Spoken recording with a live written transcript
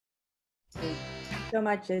Thank you so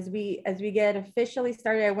much. As we get officially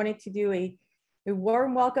started, I wanted to do a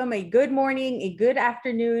warm welcome, a good morning, a good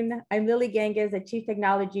afternoon. I'm Lily Ganges, the Chief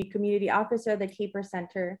Technology Community Officer at the Kapor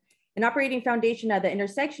Center, an operating foundation at the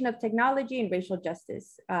intersection of technology and racial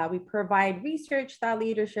justice. We provide research, thought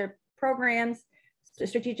leadership programs,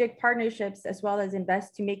 strategic partnerships, as well as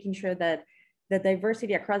invest to making sure that the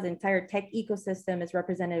diversity across the entire tech ecosystem is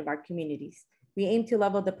representative of our communities. We aim to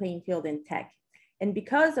level the playing field in tech. And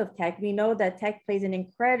because of tech, we know that tech plays an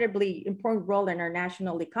incredibly important role in our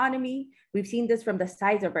national economy. We've seen this from the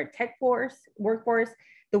size of our tech workforce,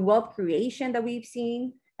 the wealth creation that we've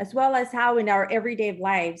seen, as well as how in our everyday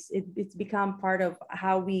lives, it's become part of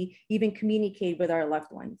how we even communicate with our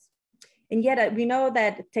loved ones. And yet we know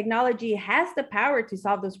that technology has the power to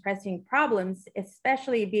solve those pressing problems,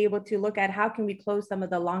 especially be able to look at how can we close some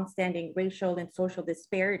of the longstanding racial and social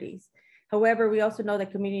disparities. However, we also know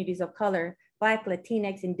that communities of color, Black,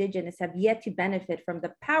 Latinx, Indigenous have yet to benefit from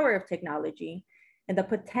the power of technology and the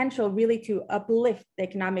potential really to uplift the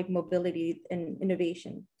economic mobility and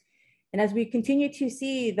innovation. And as we continue to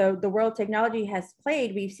see the role technology has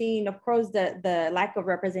played, we've seen, of course, the lack of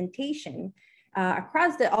representation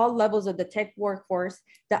across all levels of the tech workforce,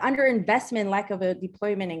 the underinvestment, lack of a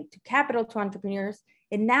deployment into capital to entrepreneurs.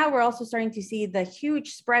 And now we're also starting to see the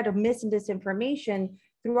huge spread of mis and disinformation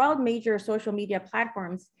throughout major social media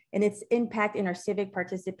platforms and its impact in our civic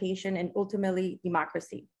participation and ultimately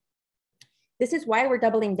democracy. This is why we're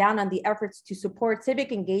doubling down on the efforts to support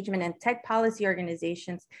civic engagement and tech policy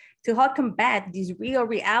organizations to help combat these real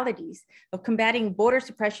realities of combating voter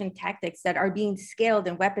suppression tactics that are being scaled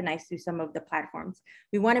and weaponized through some of the platforms.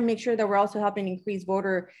 We want to make sure that we're also helping increase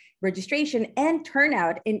voter registration and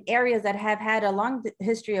turnout in areas that have had a long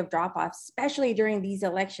history of drop-off, especially during these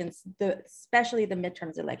elections, especially the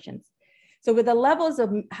midterms elections. So with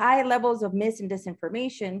the high levels of mis and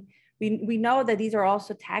disinformation, we know that these are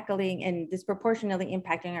also tackling and disproportionately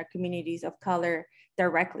impacting our communities of color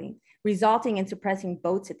directly, resulting in suppressing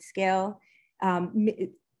votes at scale,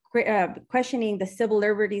 questioning the civil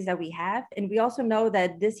liberties that we have. And we also know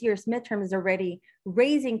that this year's midterm is already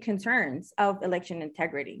raising concerns of election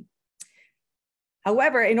integrity.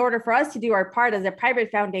 However, in order for us to do our part as a private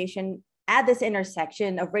foundation at this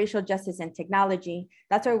intersection of racial justice and technology,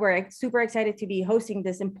 that's why we're super excited to be hosting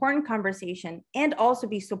this important conversation and also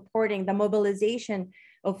be supporting the mobilization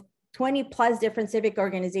of 20 plus different civic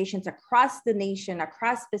organizations across the nation,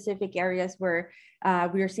 across specific areas where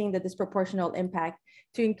we are seeing the disproportional impact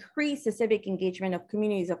to increase the civic engagement of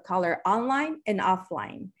communities of color online and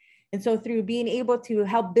offline. And so through being able to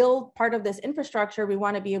help build part of this infrastructure, we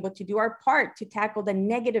want to be able to do our part to tackle the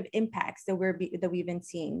negative impacts that we've been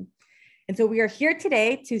seeing. And so we are here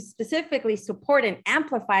today to specifically support and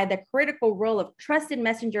amplify the critical role of trusted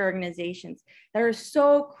messenger organizations that are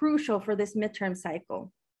so crucial for this midterm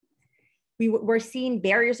cycle. We're seeing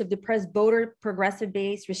barriers of depressed voter progressive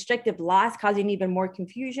base, restrictive laws causing even more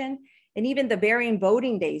confusion, and even the varying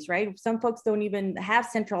voting days, right? Some folks don't even have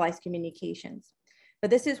centralized communications. But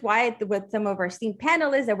this is why with some of our esteemed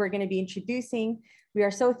panelists that we're going to be introducing, we are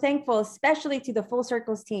so thankful, especially to the Full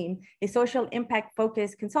Circles team, a social impact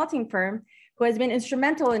focused consulting firm who has been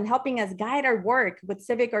instrumental in helping us guide our work with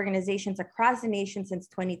civic organizations across the nation since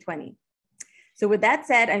 2020. So with that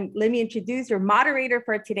said, let me introduce your moderator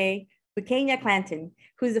for today, Kenya Clanton,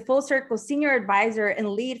 who is the Full Circle Senior Advisor and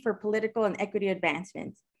Lead for Political and Equity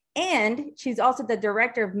Advancement. And she's also the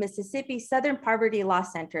Director of Mississippi Southern Poverty Law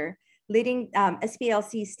Center, leading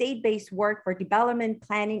SPLC's state-based work for development,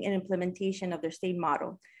 planning, and implementation of their state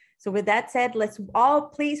model. So with that said, let's all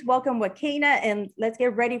please welcome Wakena, and let's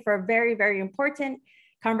get ready for a very, very important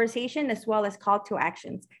conversation as well as call to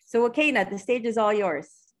actions. So Wakena, the stage is all yours.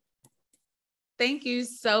 Thank you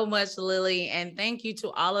so much, Lily, and thank you to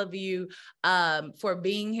all of you for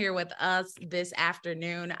being here with us this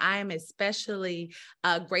afternoon. I am especially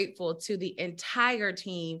grateful to the entire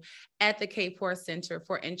team at the Kapor Center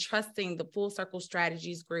for entrusting the Full Circle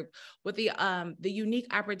Strategies Group with the unique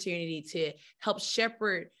opportunity to help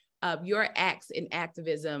shepherd your acts in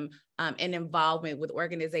activism and involvement with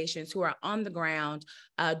organizations who are on the ground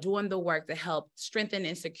doing the work to help strengthen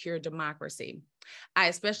and secure democracy. I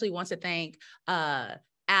especially want to thank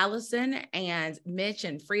Allison and Mitch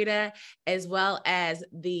and Frida, as well as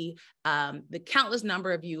the countless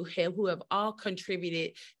number of you who have all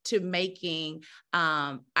contributed to making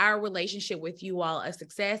our relationship with you all a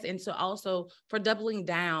success, and so also for doubling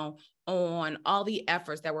down on all the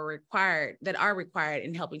efforts that are required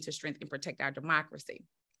in helping to strengthen and protect our democracy.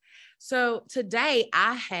 So today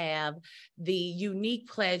I have the unique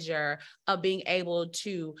pleasure of being able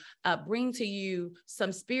to bring to you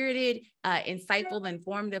some spirited, insightful,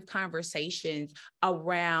 informative conversations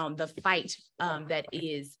around the fight that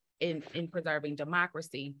is in preserving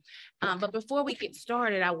democracy. But before we get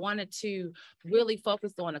started, I wanted to really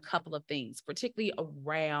focus on a couple of things, particularly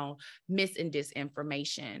around mis and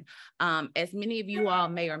disinformation. As many of you all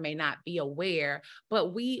may or may not be aware,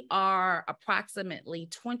 but we are approximately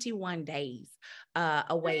 21 days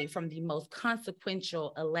away from the most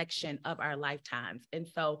consequential election of our lifetimes. And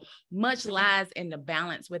so much lies in the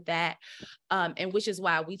balance with that, and which is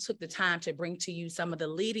why we took the time to bring to you some of the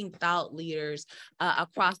leading thought leaders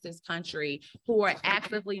across this country who are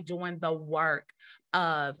actively doing the work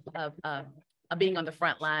of being on the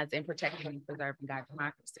front lines and protecting and preserving our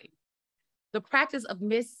democracy. The practice of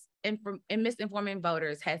misinforming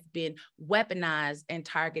voters has been weaponized and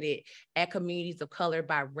targeted at communities of color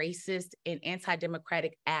by racist and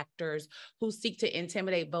anti-democratic actors who seek to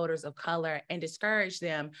intimidate voters of color and discourage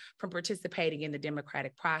them from participating in the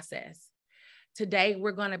democratic process. Today,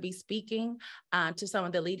 we're going to be speaking to some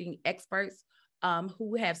of the leading experts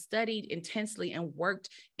who have studied intensely and worked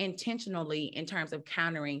intentionally in terms of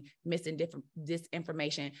countering mis and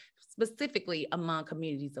disinformation, specifically among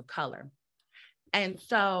communities of color. And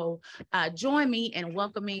so join me in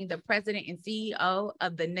welcoming the president and CEO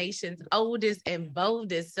of the nation's oldest and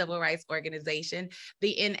boldest civil rights organization,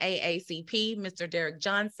 the NAACP, Mr. Derrick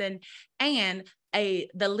Johnson, and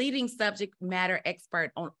the leading subject matter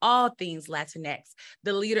expert on all things Latinx,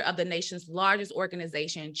 the leader of the nation's largest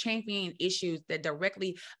organization championing issues that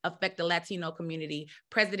directly affect the Latino community,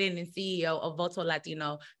 president and CEO of Voto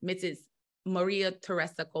Latino, Mrs. Maria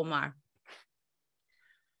Teresa Kumar.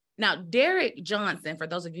 Now, Derrick Johnson, for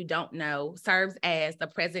those of you who don't know, serves as the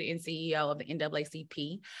president and CEO of the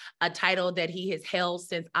NAACP, a title that he has held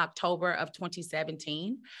since October of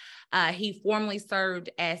 2017. He formerly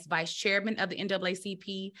served as vice chairman of the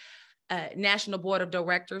NAACP National Board of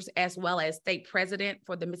Directors, as well as state president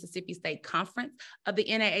for the Mississippi State Conference of the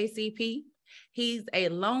NAACP. He's a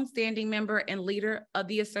longstanding member and leader of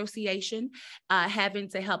the association, having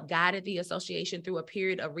to help guide the association through a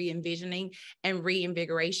period of re-envisioning and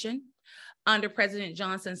reinvigoration. Under President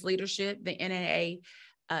Johnson's leadership, the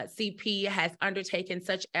NAACP has undertaken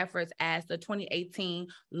such efforts as the 2018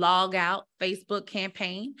 Log Out Facebook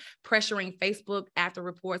campaign, pressuring Facebook after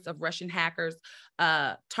reports of Russian hackers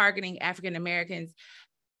targeting African Americans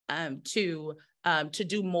to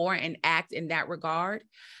do more and act in that regard.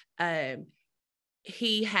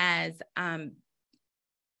 He has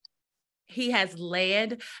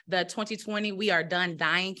led the 2020 We Are Done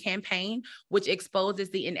Dying campaign, which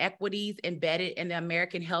exposes the inequities embedded in the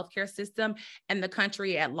American healthcare system and the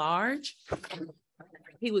country at large.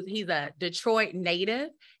 He's a Detroit native.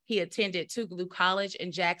 He attended Tougaloo College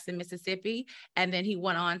in Jackson, Mississippi, and then he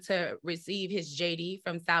went on to receive his JD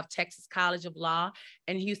from South Texas College of Law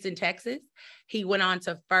in Houston, Texas. He went on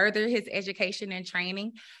to further his education and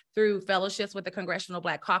training through fellowships with the Congressional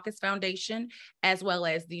Black Caucus Foundation, as well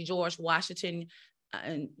as the George Washington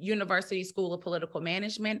University School of Political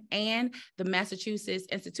Management and the Massachusetts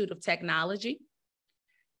Institute of Technology.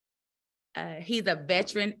 He's a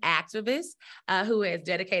veteran activist who has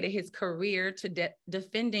dedicated his career to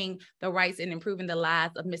defending the rights and improving the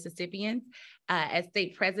lives of Mississippians. As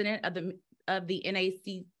state president of the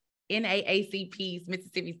NAACP's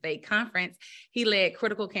Mississippi State Conference, he led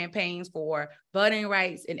critical campaigns for voting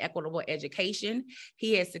rights and equitable education.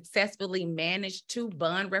 He has successfully managed 2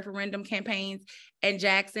 bond referendum campaigns in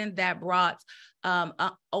Jackson that brought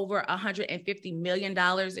over $150 million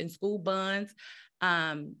in school bonds,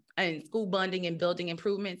 and school bonding and building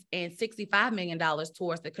improvements, and $65 million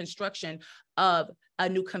towards the construction of a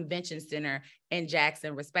new convention center in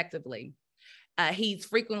Jackson, respectively. He's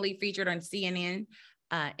frequently featured on CNN,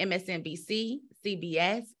 MSNBC,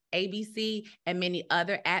 CBS, ABC, and many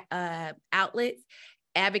other outlets,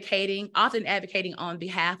 often advocating on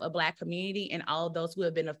behalf of Black community and all of those who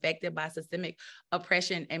have been affected by systemic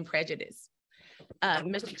oppression and prejudice.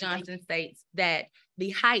 Mr. Johnson states that the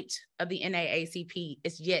height of the NAACP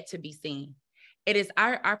is yet to be seen. It is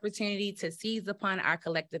our opportunity to seize upon our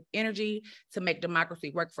collective energy to make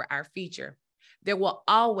democracy work for our future. There will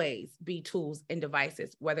always be tools and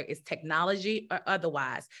devices, whether it's technology or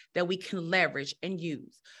otherwise, that we can leverage and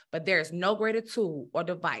use. But there is no greater tool or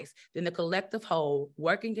device than the collective whole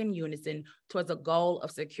working in unison towards a goal of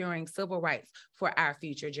securing civil rights for our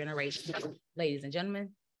future generations. Ladies and gentlemen,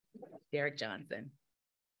 Derrick Johnson.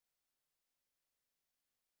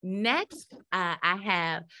 Next, I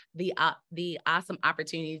have the awesome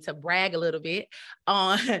opportunity to brag a little bit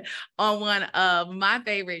on, on one of my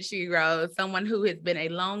favorite sheroes, someone who has been a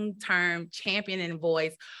long-term champion and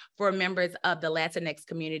voice for members of the Latinx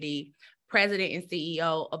community, President and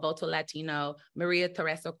CEO of Voto Latino, Maria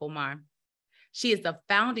Teresa Kumar. She is the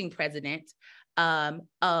founding president of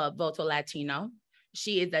Voto Latino.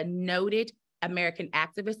 She is a noted American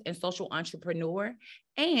activist and social entrepreneur,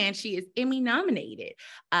 and she is Emmy nominated.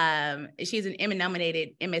 She's an Emmy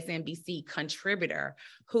nominated MSNBC contributor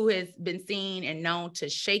who has been seen and known to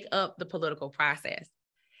shake up the political process.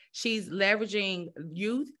 She's leveraging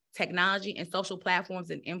youth, technology, and social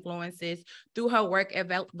platforms and influences through her work at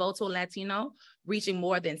Voto Latino, reaching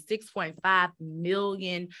more than 6.5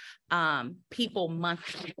 million people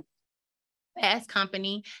monthly. Fast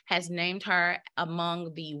Company has named her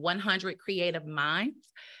among the 100 creative minds.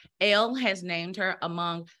 Elle has named her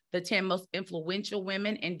among the 10 most influential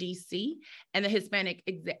women in DC, and the Hispanic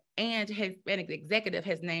executive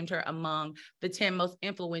has named her among the 10 most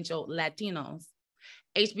influential Latinos.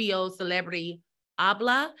 HBO celebrity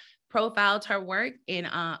Abla profiled her work in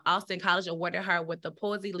Austin College, awarded her with the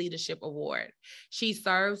Poesy Leadership Award. She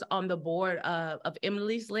serves on the board of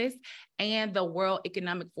Emily's List and the World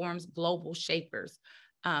Economic Forum's Global Shapers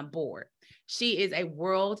board. She is a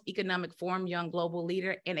World Economic Forum Young Global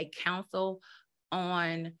Leader and a Council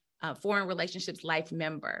on Foreign Relationships Life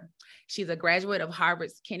member. She's a graduate of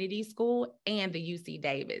Harvard's Kennedy School and the UC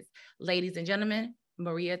Davis. Ladies and gentlemen,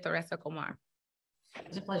 Maria Teresa Kumar.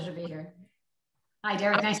 It's a pleasure to be here. Hi,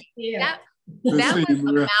 Derrick. Nice to see you. That was a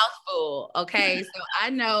mouthful. Okay, so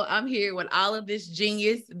I know I'm here with all of this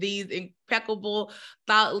genius, these impeccable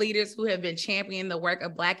thought leaders who have been championing the work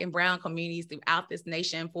of Black and Brown communities throughout this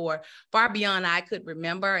nation for far beyond I could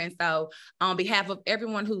remember. And so on behalf of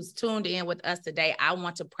everyone who's tuned in with us today, I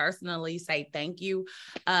want to personally say thank you.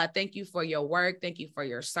 Thank you for your work. Thank you for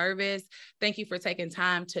your service. Thank you for taking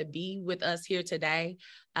time to be with us here today.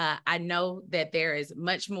 I know that there is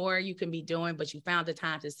much more you can be doing, but you found the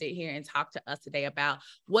time to sit here and talk to us today about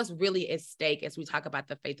what's really at stake as we talk about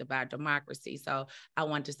the faith of our democracy. So I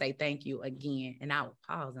want to say thank you again, and I'll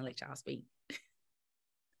pause and let y'all speak.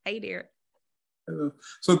 Hey, Derrick.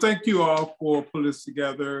 So thank you all for putting this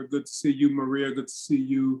together. Good to see you, Maria. Good to see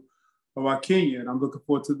you, Kenya, and I'm looking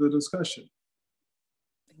forward to the discussion.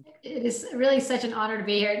 It is really such an honor to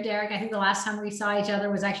be here, Derrick. I think the last time we saw each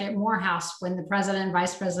other was actually at Morehouse when the president and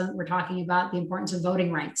vice president were talking about the importance of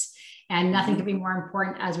voting rights. And nothing could be more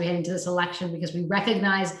important as we head into this election, because we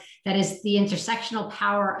recognize that is the intersectional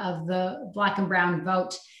power of the Black and Brown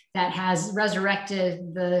vote that has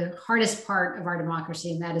resurrected the hardest part of our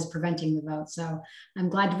democracy, and that is preventing the vote. So I'm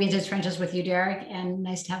glad to be in the trenches with you, Derrick, and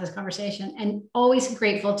nice to have this conversation. And always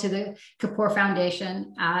grateful to the Kapor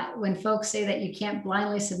Foundation. When folks say that you can't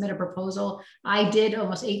blindly submit a proposal, I did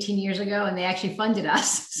almost 18 years ago, and they actually funded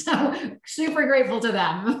us. So super grateful to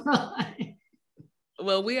them.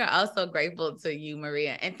 Well, we are also grateful to you,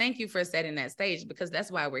 Maria, and thank you for setting that stage, because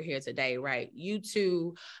that's why we're here today, right? You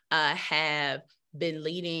two have been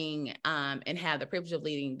leading and have the privilege of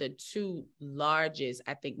leading the two largest,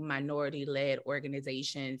 I think, minority-led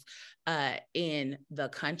organizations in the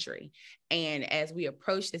country. And as we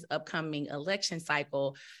approach this upcoming election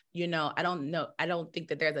cycle, you know, I don't think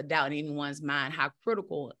that there's a doubt in anyone's mind how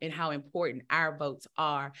critical and how important our votes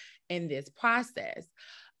are in this process.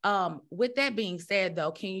 With that being said,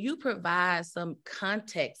 though, can you provide some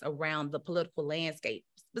context around the political landscape,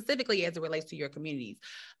 specifically as it relates to your communities?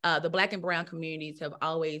 The Black and Brown communities have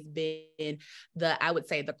always been I would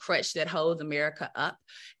say, the crutch that holds America up.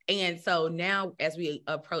 And so now, as we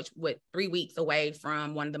approach 3 weeks away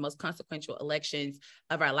from one of the most consequential elections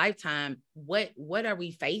of our lifetime, what are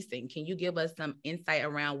we facing? Can you give us some insight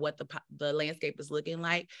around what the landscape is looking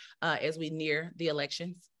like as we near the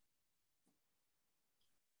elections?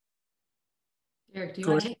 Derrick, do you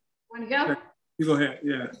want to go? You go ahead,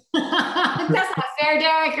 yeah. That's not fair,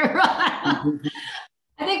 Derrick.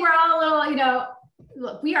 I think we're all a little,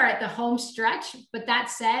 look, we are at the home stretch, but that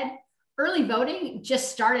said, early voting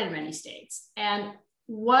just started in many states. And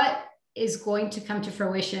what is going to come to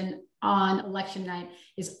fruition on election night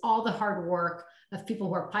is all the hard work of people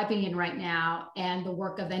who are piping in right now, and the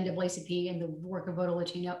work of NAACP and the work of Voto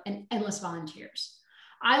Latino and endless volunteers.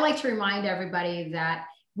 I like to remind everybody that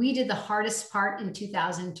we did the hardest part in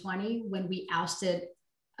 2020 when we ousted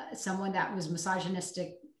someone that was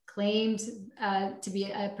misogynistic, claimed to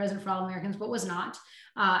be a president for all Americans, but was not.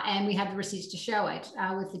 And we have the receipts to show it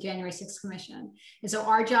with the January 6th Commission. And so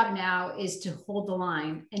our job now is to hold the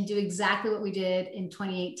line and do exactly what we did in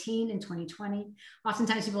 2018 and 2020.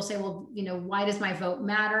 Oftentimes people say, well, you know, why does my vote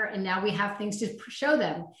matter? And now we have things to show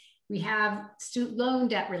them. We have student loan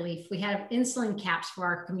debt relief. We have insulin caps for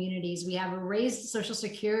our communities. We have raised Social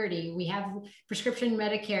Security. We have prescription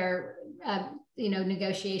Medicare,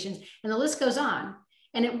 negotiations, and the list goes on.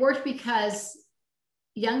 And it worked because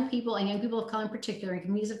young people and young people of color in particular, and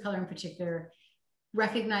communities of color in particular,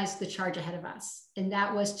 recognized the charge ahead of us. And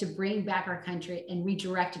that was to bring back our country and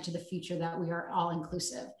redirect it to the future that we are all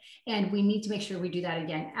inclusive. And we need to make sure we do that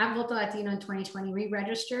again. At Voto Latino in 2020, we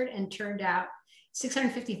registered and turned out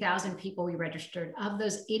 650,000 people we registered. Of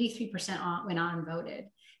those, 83% went on and voted.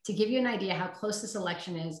 To give you an idea how close this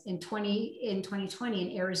election is, in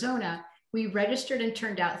 2020 in Arizona, we registered and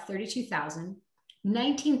turned out 32,000.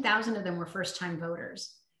 19,000 of them were first-time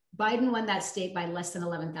voters. Biden won that state by less than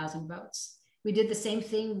 11,000 votes. We did the same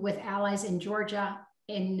thing with allies in Georgia,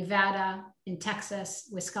 in Nevada, in Texas,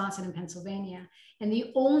 Wisconsin, and Pennsylvania. And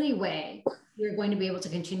the only way we're going to be able to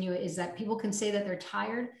continue it is that people can say that they're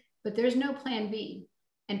tired, but there's no plan B.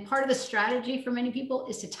 And part of the strategy for many people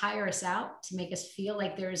is to tire us out, to make us feel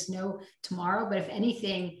like there is no tomorrow. But if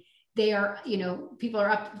anything, they are, people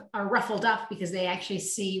are ruffled up because they actually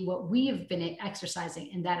see what we have been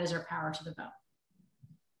exercising, and that is our power to the vote.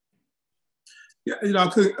 Yeah, I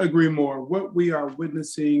couldn't agree more. What we are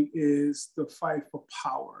witnessing is the fight for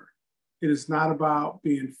power. It is not about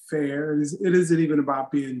being fair. It isn't even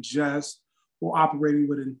about being just or operating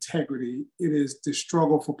with integrity. It is the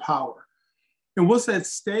struggle for power. And what's at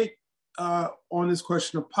stake on this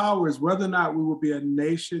question of power is whether or not we will be a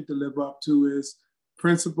nation to live up to its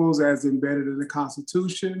principles as embedded in the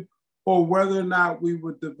Constitution, or whether or not we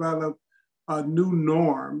would develop a new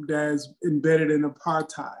norm that's embedded in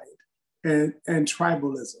apartheid and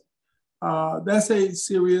tribalism. That's a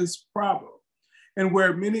serious problem. And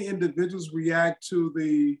where many individuals react to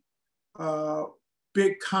the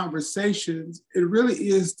big conversations, it really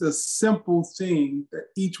is the simple thing that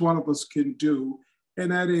each one of us can do,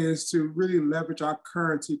 and that is to really leverage our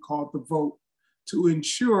currency called the vote to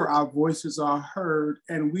ensure our voices are heard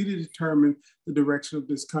and we determine the direction of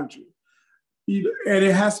this country. And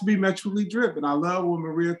it has to be metrically driven. I love when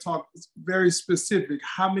Maria talked very specific,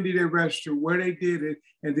 how many they registered, where they did it,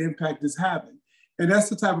 and the impact it's having. And that's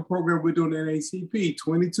the type of program we're doing in NAACP,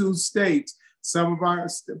 22 states. Some of our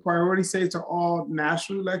priority states are all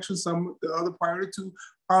national elections. Some of the other priority two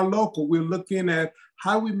are local. We're looking at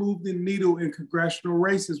how we move the needle in congressional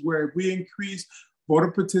races, where if we increase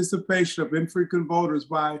voter participation of infrequent voters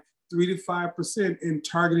by 3 to 5% in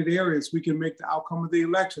targeted areas, we can make the outcome of the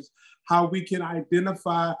elections. How we can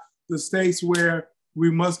identify the states where we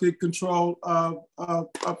must get control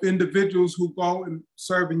of individuals who go and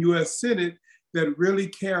serve in US Senate that really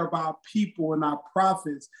care about people and not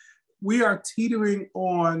profits. We are teetering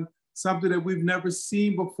on something that we've never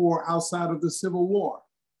seen before outside of the Civil War.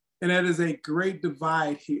 And that is a great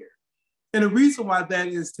divide here. And the reason why that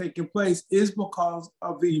is taking place is because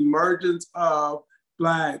of the emergence of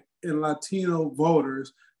Black and Latino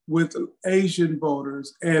voters with Asian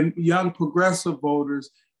voters and young progressive voters,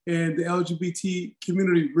 and the LGBT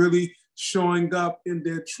community really showing up in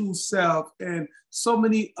their true self, and so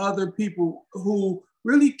many other people who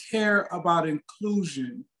really care about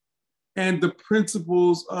inclusion and the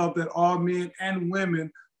principles of that all men and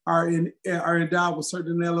women are endowed with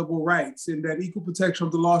certain inalienable rights, and that equal protection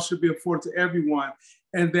of the law should be afforded to everyone,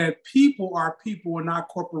 and that people are people and not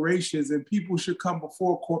corporations, and people should come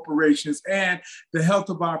before corporations, and the health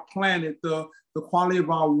of our planet, the quality of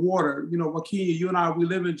our water. You know, Wakinya, you and I, we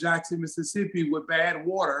live in Jackson, Mississippi with bad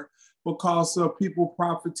water because of people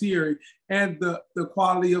profiteering, and the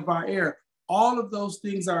quality of our air. All of those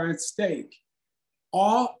things are at stake,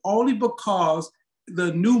 only because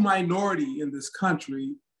the new minority in this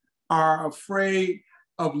country are afraid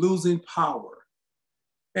of losing power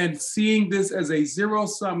and seeing this as a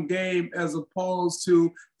zero-sum game, as opposed to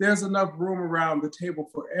there's enough room around the table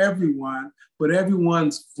for everyone, but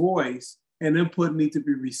everyone's voice and input need to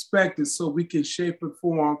be respected so we can shape and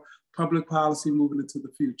form public policy moving into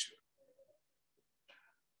the future.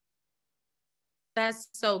 That's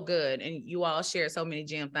so good. And you all share so many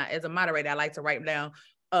gems. Now, as a moderator, I like to write down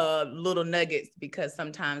little nuggets because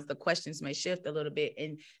sometimes the questions may shift a little bit.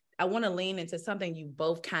 And I want to lean into something you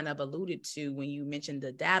both kind of alluded to when you mentioned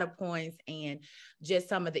the data points and just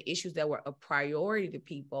some of the issues that were a priority to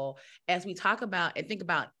people as we talk about and think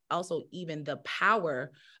about also even the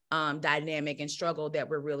power dynamic and struggle that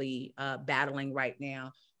we're really battling right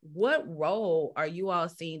now. what role are you all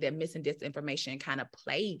seeing that mis and disinformation kind of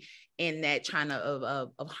play in that China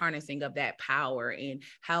of harnessing of that power, and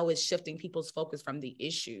how it's shifting people's focus from the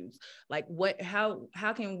issues? Like how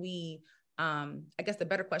can we, I guess the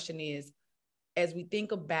better question is, as we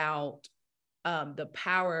think about the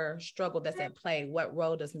power struggle that's at play, what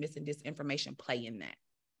role does mis and disinformation play in that?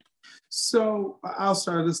 So I'll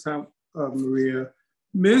start this time, Maria.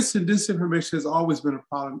 Mis and disinformation has always been a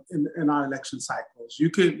problem in our election cycles. You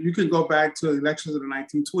can go back to elections in the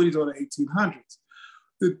 1920s or the 1800s.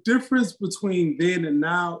 The difference between then and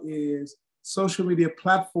now is social media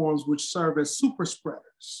platforms, which serve as super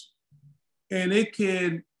spreaders. And it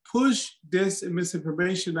can push dis and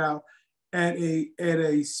misinformation out at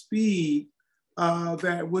a speed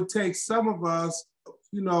that would take some of us,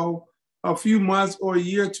 a few months or a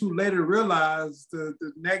year or two later to realize the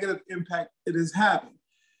negative impact it is having.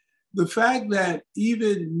 The fact that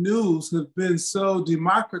even news have been so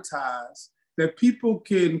democratized that people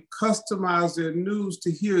can customize their news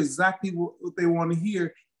to hear exactly what they want to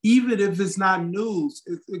hear, even if it's not news,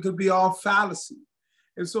 it could be all fallacy.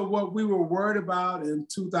 And so what we were worried about in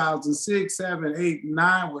 2006, 7, 8,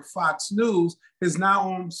 9 with Fox News is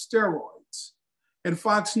now on steroids. And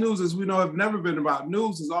Fox News, as we know, have never been about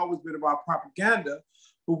news, it's always been about propaganda.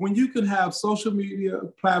 But when you can have social media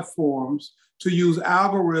platforms to use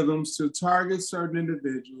algorithms to target certain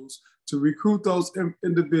individuals, to recruit those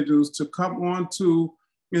individuals to come onto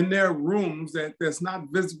in their rooms that's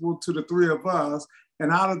not visible to the three of us,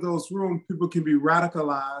 and out of those rooms, people can be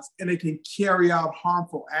radicalized and they can carry out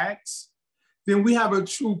harmful acts, then we have a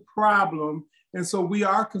true problem. And so we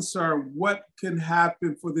are concerned what can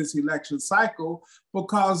happen for this election cycle,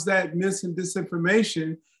 because that mis and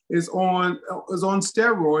disinformation is on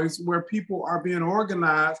steroids, where people are being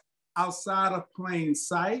organized outside of plain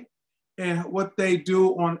sight, and what they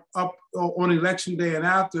do on election day and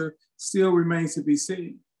after still remains to be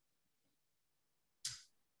seen.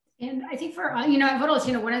 And I think for, at Voto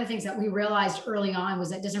Latino, one of the things that we realized early on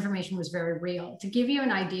was that disinformation was very real. To give you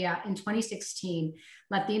an idea, in 2016,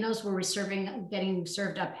 Latinos were getting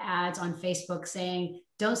served up ads on Facebook saying,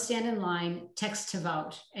 "Don't stand in line, text to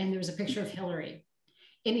vote." And there was a picture of Hillary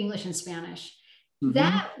in English and Spanish. Mm-hmm.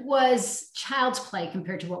 That was child's play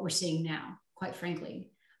compared to what we're seeing now, quite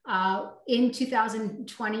frankly. In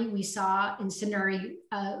 2020, we saw incendiary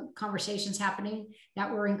conversations happening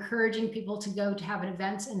that were encouraging people to go to have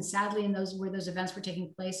events. And sadly, where those events were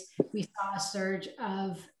taking place, we saw a surge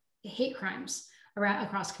of hate crimes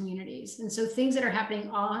across communities. And so things that are happening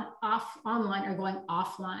online are going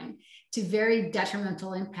offline to very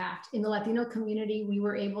detrimental impact. In the Latino community, we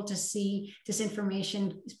were able to see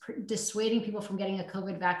disinformation dissuading people from getting a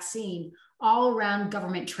COVID vaccine all around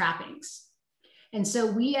government trappings. And so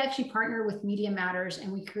we actually partnered with Media Matters,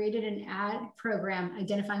 and we created an ad program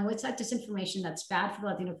identifying what's that disinformation that's bad for the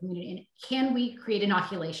Latino community, and can we create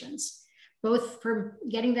inoculations, both from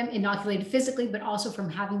getting them inoculated physically, but also from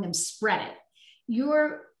having them spread it.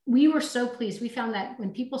 We were so pleased. We found that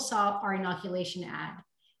when people saw our inoculation ad,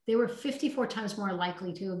 they were 54 times more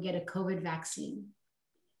likely to get a COVID vaccine.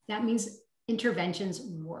 That means interventions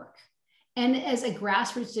work. And as a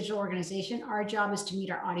grassroots digital organization, our job is to meet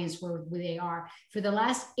our audience where they are. For the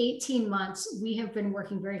last 18 months, we have been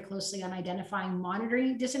working very closely on identifying,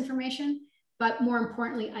 monitoring disinformation, but more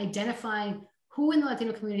importantly, identifying who in the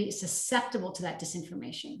Latino community is susceptible to that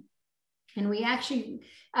disinformation. And we actually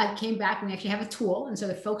came back, and we actually have a tool. And so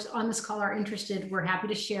if folks on this call are interested, we're happy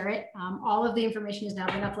to share it. All of the information has now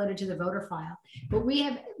been uploaded to the voter file. But we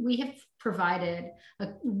have provided a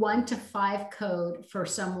 1 to 5 code for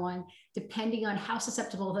someone, depending on how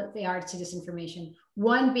susceptible that they are to disinformation.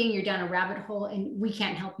 1 being you're down a rabbit hole and we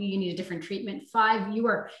can't help you, you need a different treatment. 5,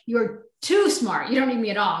 you're too smart, you don't need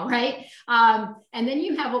me at all, right? And then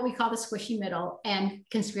you have what we call the squishy middle and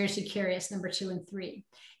conspiracy curious, number 2 and 3.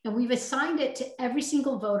 And we've assigned it to every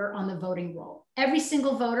single voter on the voting roll. Every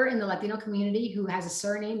single voter in the Latino community who has a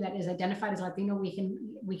surname that is identified as Latino,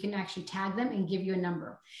 we can actually tag them and give you a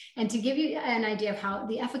number. And to give you an idea of how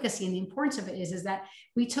the efficacy and the importance of it is that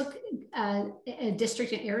we took a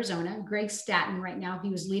district in Arizona, Greg Staten right now, he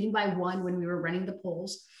was leading by 1 when we were running the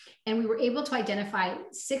polls. And we were able to identify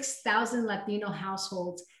 6,000 Latino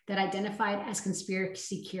households that identified as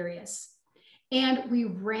conspiracy curious. And we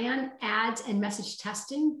ran ads and message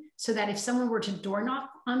testing so that if someone were to door knock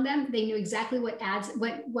on them, they knew exactly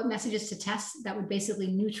what messages to test that would basically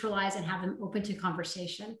neutralize and have them open to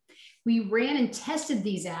conversation. We ran and tested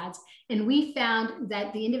these ads, and we found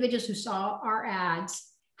that the individuals who saw our ads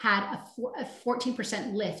had a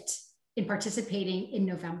 14% lift in participating in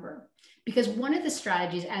November. Because one of the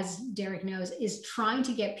strategies, as Derrick knows, is trying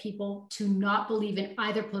to get people to not believe in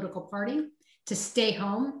either political party, to stay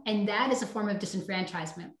home. And that is a form of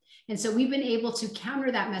disenfranchisement. And so we've been able to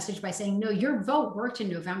counter that message by saying, no, your vote worked in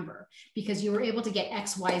November because you were able to get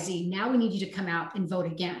X, Y, Z. Now we need you to come out and vote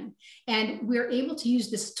again. And we're able to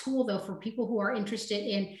use this tool, though, for people who are interested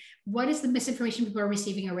in what is the misinformation people are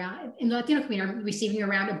receiving around, in the Latino community, are receiving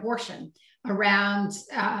around abortion, around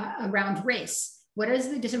race. What is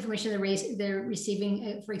the disinformation they're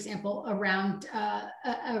receiving, for example, around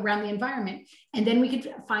the environment? And then we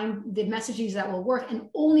could find the messages that will work and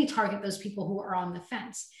only target those people who are on the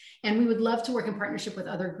fence. And we would love to work in partnership with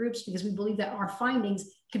other groups because we believe that our findings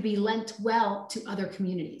could be lent well to other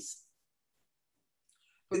communities.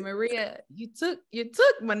 But Maria, you took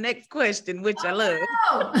my next question, which I love.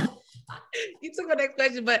 Oh. You took my next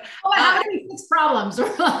question, but how do we fix problems?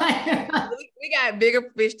 we got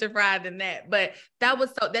bigger fish to fry than that. But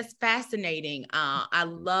that's fascinating. I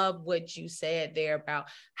love what you said there about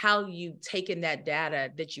how you taken that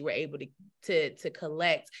data that you were able to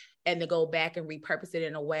collect and to go back and repurpose it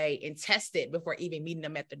in a way and test it before even meeting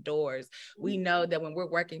them at the doors. We know that when we're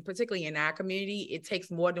working, particularly in our community, it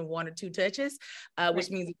takes more than 1 or 2 touches,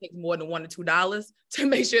 which means it takes more than $1 or $2 to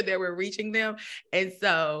make sure that we're reaching them. And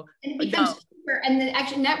so, and it becomes cheaper. And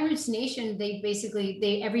actually, Netroots Nation,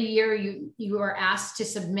 they every year you are asked to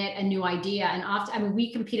submit a new idea. And often, I mean,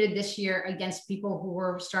 we competed this year against people who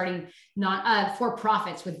were starting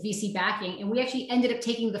for-profits with VC backing, and we actually ended up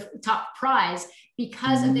taking the top prize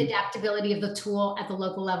because of the adaptability of the tool at the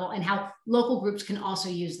local level and how local groups can also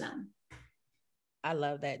use them. I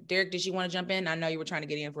love that. Derrick, did you want to jump in? I know you were trying to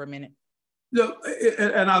get in for a minute. No,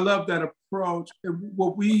 and I love that approach. And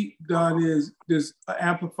what we've done is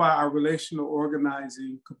amplify our relational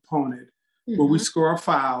organizing component, where we score a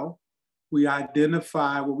file, we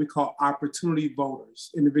identify what we call opportunity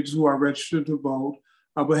voters, individuals who are registered to vote,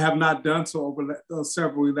 but have not done so over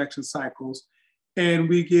several election cycles. And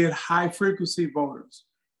we get high frequency voters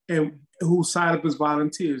and who sign up as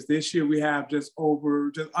volunteers. This year we have just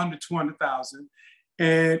under 200,000,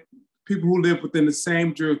 and people who live within the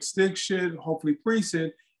same jurisdiction, hopefully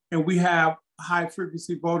precinct, and we have high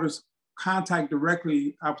frequency voters contact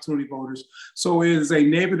directly opportunity voters. So it is a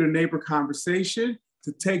neighbor to neighbor conversation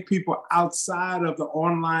to take people outside of the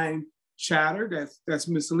online chatter that's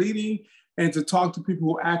misleading, and to talk to people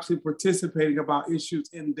who are actually participating about issues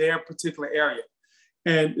in their particular area.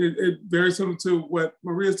 And it very similar to what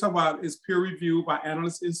Maria's talking about is peer review by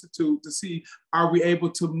Panelists Institute to see, are we able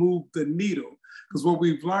to move the needle? Because what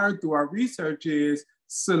we've learned through our research is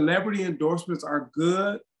celebrity endorsements are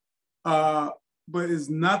good, but it's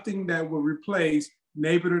nothing that will replace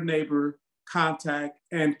neighbor to neighbor contact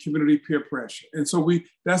and community peer pressure. And so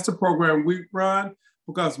that's the program we run,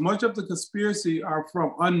 because much of the conspiracy are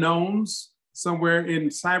from unknowns somewhere in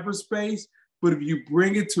cyberspace. But if you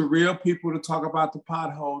bring it to real people to talk about the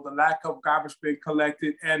pothole, the lack of garbage being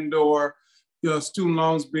collected, and/or student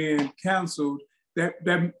loans being canceled,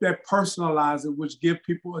 that personalizes it, which give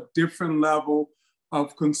people a different level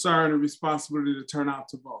of concern and responsibility to turn out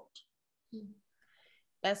to vote.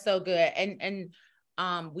 That's so good. And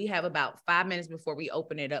we have about 5 minutes before we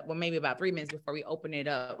open it up, well, maybe about 3 minutes before we open it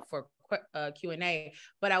up for Q&A.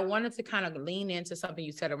 But I wanted to kind of lean into something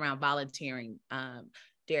you said around volunteering,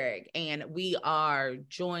 Derrick, and we are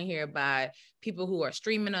joined here by people who are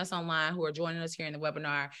streaming us online, who are joining us here in the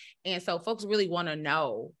webinar. And so folks really want to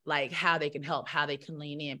know like how they can help, how they can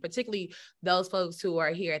lean in, particularly those folks who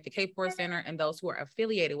are here at the Kapor Center and those who are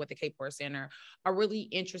affiliated with the Kapor Center are really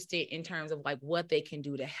interested in terms of like what they can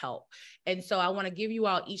do to help. And so I want to give you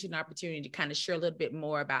all each an opportunity to kind of share a little bit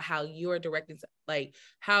more about how you're directing, like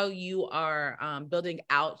how you are building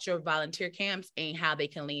out your volunteer camps and how they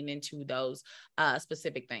can lean into those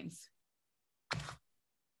specific things.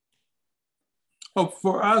 Oh,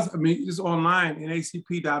 for us, I mean, it's online,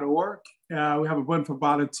 NAACP.org. We have a button for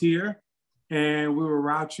volunteer, and we will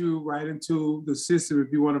route you right into the system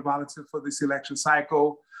if you want to volunteer for this election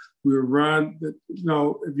cycle. We'll run,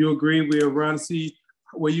 if you agree, we'll run, see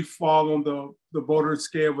where you fall on the voter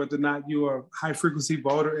scale, whether or not you're a high frequency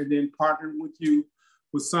voter, and then partner with you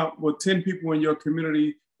with 10 people in your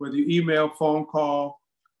community, whether you email, phone call,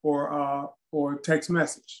 or text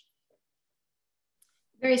message.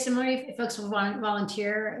 Very similar. If folks want to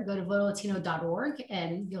volunteer, go to votolatino.org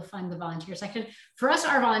and you'll find the volunteer section. For us,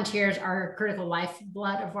 our volunteers are critical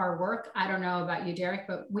lifeblood of our work. I don't know about you, Derrick,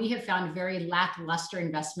 but we have found very lackluster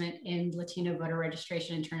investment in Latino voter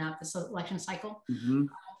registration and turnout this election cycle.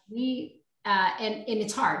 We And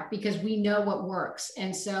it's hard because we know what works.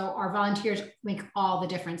 And so our volunteers make all the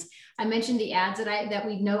difference. I mentioned the ads that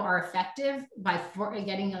we know are effective by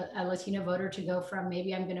getting a Latino voter to go from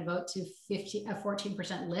maybe I'm going to vote to a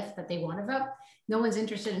 14% lift that they want to vote. No one's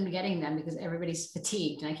interested in getting them because everybody's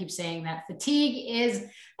fatigued. And I keep saying that fatigue is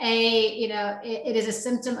it is a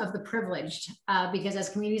symptom of the privileged because as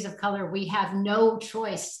communities of color, we have no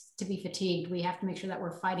choice to be fatigued. We have to make sure that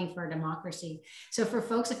we're fighting for our democracy. So for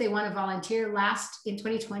folks, if they want to volunteer, in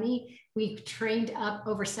 2020, we trained up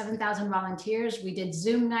over 7,000 volunteers. We did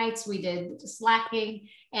Zoom nights, we did Slacking,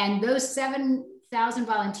 and those 7,000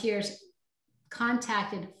 volunteers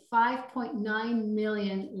contacted 5.9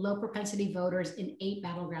 million low propensity voters in 8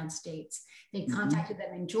 battleground states. They contacted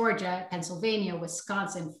them in Georgia, Pennsylvania,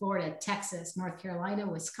 Wisconsin, Florida, Texas, North Carolina,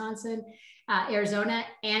 Wisconsin, Arizona,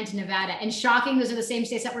 and Nevada. And shocking, those are the same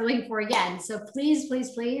states that we're looking for again. So please, please,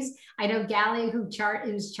 please. I know Gally,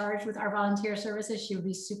 who's charged with our volunteer services, she would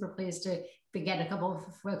be super pleased to get a couple of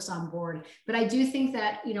folks on board. But I do think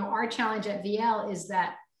that, our challenge at VL is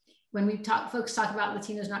that when folks talk about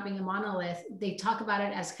Latinos not being a monolith, they talk about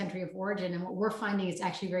it as country of origin. And what we're finding is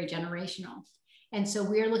actually very generational. And so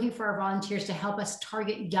we're looking for our volunteers to help us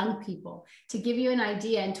target young people. To give you an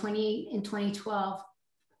idea, in 2012,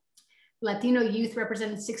 Latino youth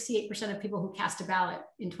represented 68% of people who cast a ballot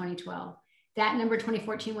in 2012. That number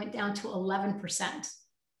 2014 went down to 11%.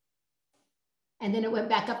 And then it went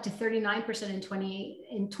back up to 39% in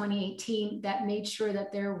 2018. That made sure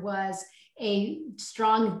that there was a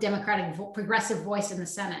strong Democratic progressive voice in the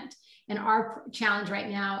Senate. And our challenge right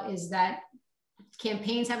now is that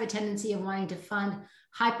campaigns have a tendency of wanting to fund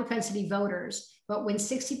high propensity voters. But when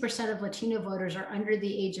 60% of Latino voters are under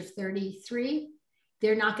the age of 33,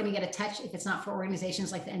 they're not going to get a touch if it's not for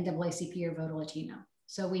organizations like the NAACP or Voto Latino.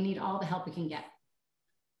 So we need all the help we can get.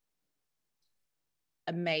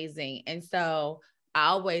 Amazing. And so I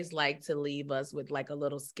always like to leave us with like a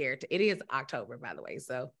little scare. It is October, by the way.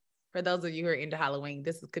 So for those of you who are into Halloween,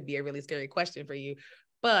 this could be a really scary question for you.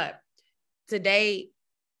 But today,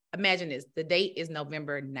 imagine this, the date is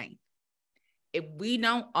November 9th. If we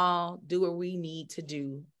don't all do what we need to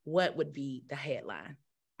do, what would be the headline?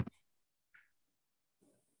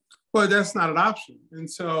 Well, that's not an option. And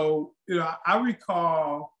so, I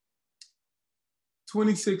recall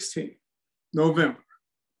 2016, November.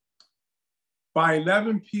 By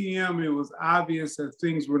 11 p.m., it was obvious that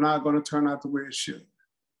things were not going to turn out the way it should.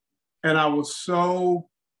 And I was so,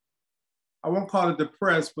 I won't call it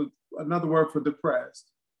depressed, but another word for depressed,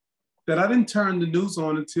 that I didn't turn the news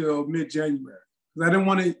on until mid-January because I didn't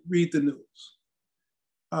want to read the news.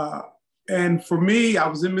 And for me, I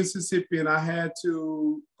was in Mississippi and I had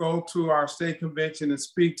to go to our state convention and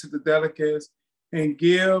speak to the delegates and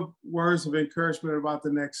give words of encouragement about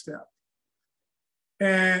the next step.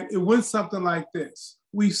 And it went something like this.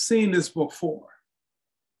 We've seen this before,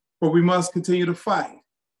 but we must continue to fight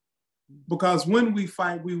because when we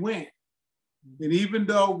fight, we win. And even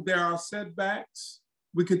though there are setbacks,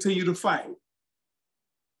 we continue to fight.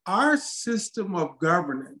 Our system of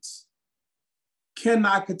governance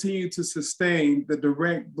cannot continue to sustain the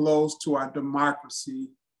direct blows to our democracy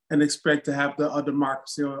and expect to have a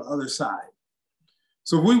democracy on the other side.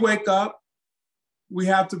 So if we wake up, we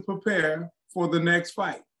have to prepare for the next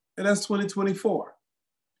fight, and that's 2024.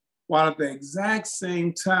 While at the exact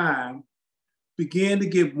same time, begin to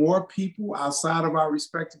give more people outside of our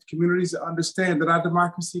respective communities to understand that our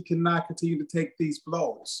democracy cannot continue to take these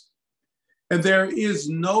blows. And there is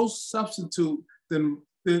no substitute than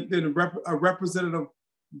a representative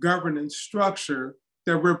governance structure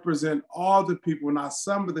that represent all the people, not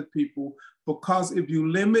some of the people, because if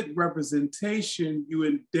you limit representation, you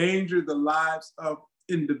endanger the lives of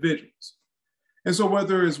individuals. And so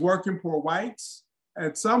whether it's working poor whites,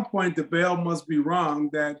 at some point the bell must be rung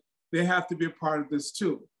that they have to be a part of this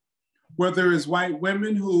too. Whether it's white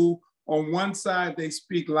women who on one side, they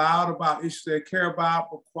speak loud about issues they care about,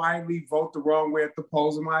 but quietly vote the wrong way at the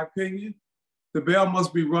polls, in my opinion. The bell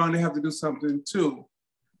must be rung, they have to do something too.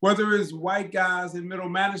 Whether it's white guys in middle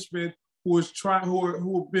management who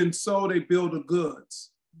have been sold a bill of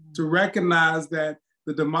goods, to recognize that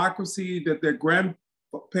the democracy that their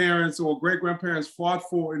grandparents or great-grandparents fought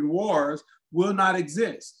for in wars will not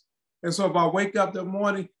exist. And so if I wake up that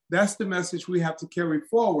morning, that's the message we have to carry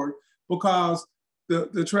forward, because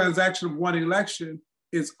the transaction of one election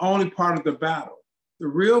is only part of the battle. The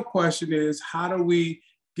real question is, how do we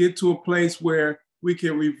get to a place where we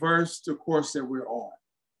can reverse the course that we're on?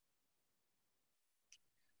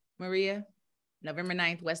 Maria, November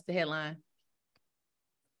 9th, what's the headline?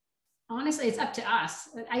 Honestly, it's up to us.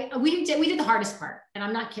 We did the hardest part, and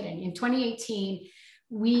I'm not kidding. In 2018,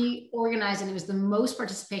 we organized, and it was the most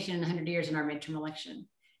participation in 100 years in our midterm election.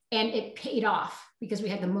 And it paid off because we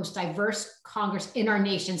had the most diverse Congress in our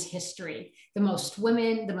nation's history. The most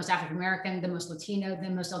women, the most African-American, the most Latino, the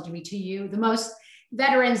most LGBTQ, the most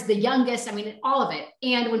veterans, the youngest, I mean, all of it.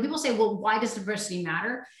 And when people say, well, why does diversity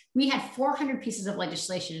matter? We had 400 pieces of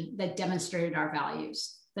legislation that demonstrated our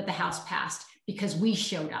values that the House passed because we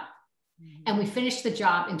showed up. And we finished the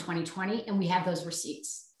job in 2020, and we have those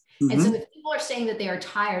receipts. And so if people are saying that they are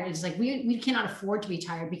tired, it's like we cannot afford to be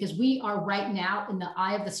tired because we are right now in the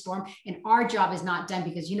eye of the storm, and our job is not done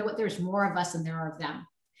because you know what? There's more of us than there are of them.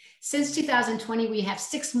 Since 2020, we have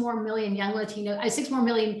 6 more million young Latino, 6 more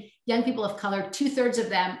million young people of color. 2/3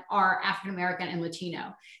 of them are African-American and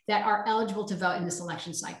Latino that are eligible to vote in this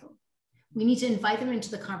election cycle. We need to invite them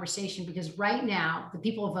into the conversation because right now, the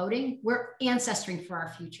people voting, we're ancestring for our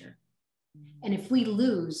future. And if we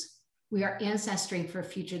lose, we are ancestring for a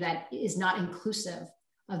future that is not inclusive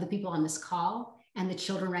of the people on this call and the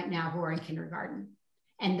children right now who are in kindergarten.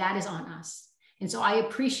 And that is on us. And so I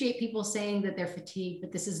appreciate people saying that they're fatigued,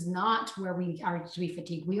 but this is not where we are to be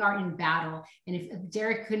fatigued. We are in battle. And if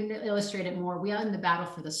Derrick couldn't illustrate it more, we are in the battle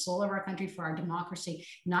for the soul of our country, for our democracy,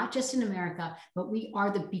 not just in America, but we are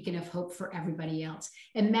the beacon of hope for everybody else.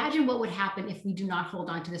 Imagine what would happen if we do not hold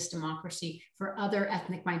on to this democracy for other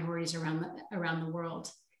ethnic minorities around the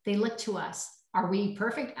world. They look to us. Are we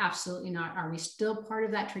perfect? Absolutely not. Are we still part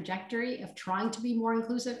of that trajectory of trying to be more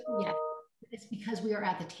inclusive? Yes. It's because we are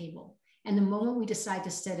at the table. And the moment we decide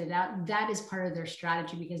to sit it out, that is part of their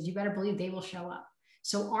strategy because you better believe they will show up.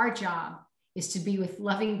 So our job is to be with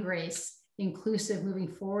loving grace, inclusive moving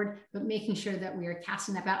forward, but making sure that we are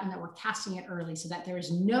casting that out and that we're casting it early so that there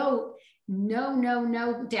is no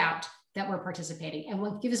doubt that we're participating. And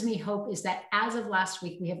what gives me hope is that as of last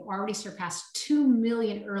week, we have already surpassed 2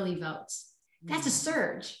 million early votes. That's a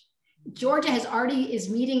surge. Georgia is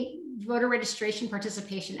meeting voter registration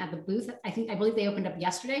participation at the booth. I believe they opened up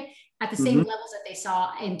yesterday at the same levels that they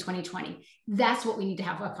saw in 2020. That's what we need to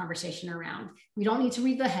have a conversation around. We don't need to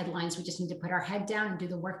read the headlines. We just need to put our head down and do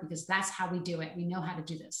the work because that's how we do it. We know how to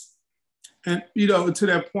do this. And, to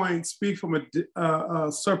that point, speak from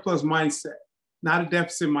a surplus mindset, not a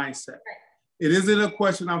deficit mindset. Right. It isn't a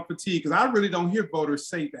question of fatigue because I really don't hear voters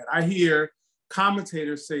say that. I hear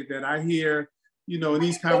commentators say that. I hear, in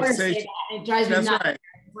these conversations. It drives me nuts. Right.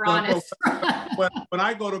 We're honest. But when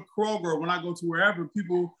I go to Kroger, when I go to wherever,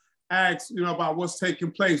 people ask, about what's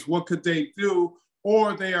taking place, what could they do?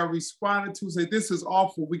 Or they are responding to say, this is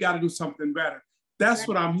awful, we got to do something better. That's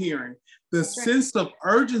what I'm hearing. The sense of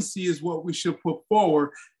urgency is what we should put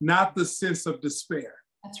forward, not the sense of despair.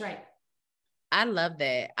 That's right. I love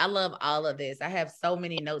that. I love all of this. I have so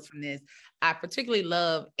many notes from this. I particularly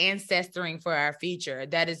love ancestring for our future.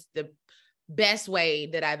 That is the best way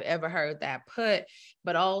that I've ever heard that put,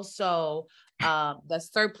 but also the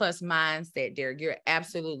surplus mindset, Derrick. You're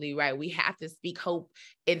absolutely right. We have to speak hope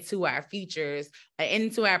into our futures,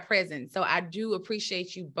 into our present. So I do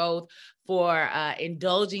appreciate you both for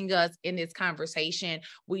indulging us in this conversation.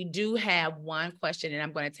 We do have one question, and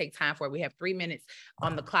I'm going to take time for it. We have 3 minutes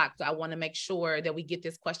on the clock. So I want to make sure that we get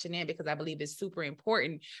this question in because I believe it's super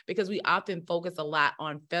important because we often focus a lot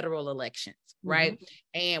on federal elections, right?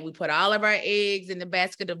 And we put all of our eggs in the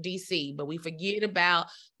basket of DC, but we forget about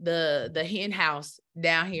the hen house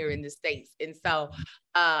down here in the States. And so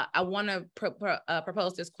I want to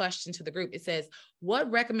propose this question to the group. It says, what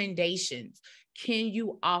recommendations can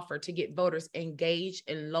you offer to get voters engaged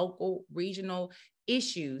in local, regional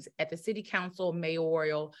issues at the city council,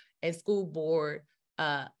 mayoral, and school board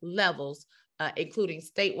levels, including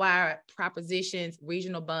statewide propositions,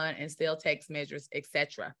 regional bond and sales tax measures,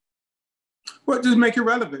 etc.? Well, just make it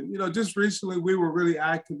relevant. Just recently we were really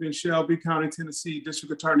active in Shelby County, Tennessee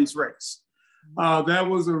district attorney's race. That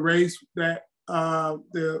was a race that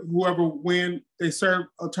whoever win, they serve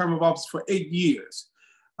a term of office for 8 years.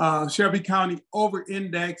 Shelby County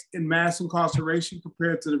over-indexed in mass incarceration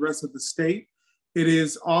compared to the rest of the state. It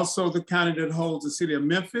is also the county that holds the city of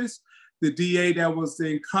Memphis. The DA that was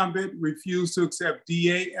the incumbent refused to accept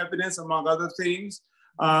DA evidence, among other things.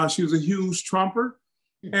 She was a huge Trumper.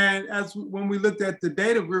 And when we looked at the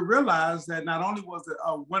data, we realized that not only was it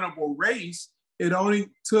a winnable race, it only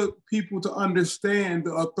took people to understand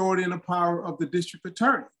the authority and the power of the district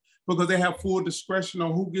attorney because they have full discretion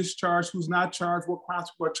on who gets charged, who's not charged, what crimes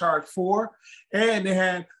people are charged for. And they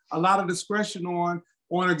had a lot of discretion on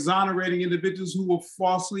exonerating individuals who were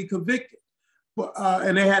falsely convicted.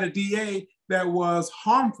 And they had a DA that was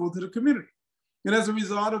harmful to the community. And as a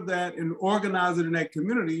result of that and organizing in that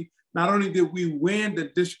community, not only did we win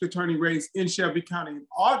the district attorney race in Shelby County in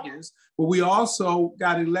August, but we also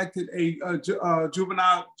got elected a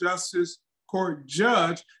juvenile justice court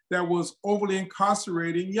judge that was overly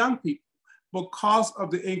incarcerating young people because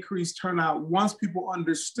of the increased turnout. Once people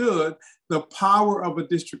understood the power of a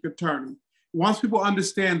district attorney, once people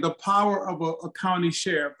understand the power of a county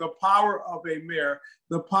sheriff, the power of a mayor,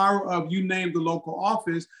 the power of you name the local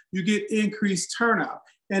office, you get increased turnout.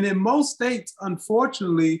 And in most states,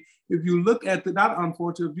 unfortunately, if you look at the, not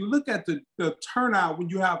unfortunately, if you look at the turnout when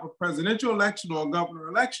you have a presidential election or a governor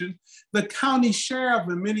election, the county sheriff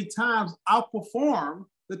many times outperform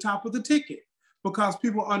the top of the ticket because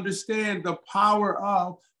people understand the power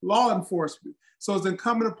of law enforcement. So it's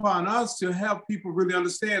incumbent upon us to help people really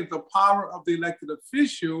understand the power of the elected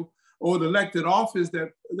official or the elected office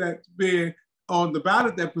that's being on the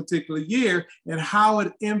ballot that particular year and how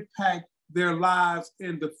it impacts their lives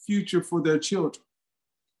in the future for their children.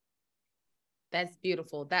 That's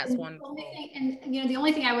beautiful. That's wonderful. The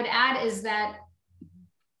only thing I would add is that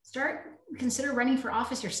consider running for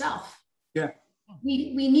office yourself. Yeah.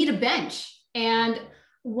 We need a bench. And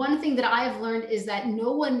one thing that I have learned is that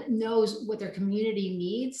no one knows what their community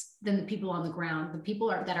needs than the people on the ground, the people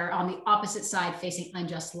that are on the opposite side facing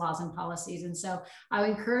unjust laws and policies. And so I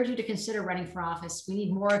would encourage you to consider running for office. We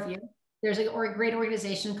need more of you. There's a great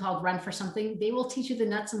organization called Run for Something. They will teach you the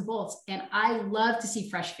nuts and bolts. And I love to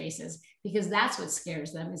see fresh faces because that's what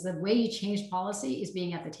scares them, is the way you change policy is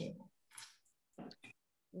being at the table.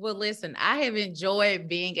 Well, listen, I have enjoyed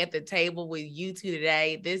being at the table with you two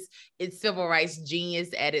today. This is civil rights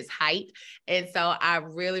genius at its height. And so I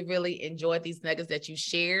really, really enjoyed these nuggets that you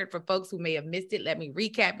shared. For folks who may have missed it, let me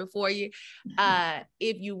recap it for you.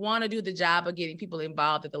 If you want to do the job of getting people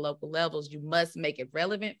involved at the local levels, you must make it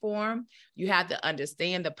relevant for them. You have to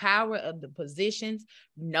understand the power of the positions,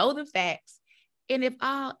 know the facts. And if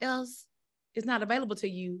all else is not available to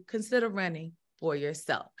you, consider running for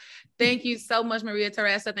yourself. Thank you so much, Maria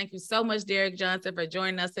Teresa. Thank you so much, Derrick Johnson, for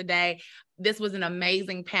joining us today. This was an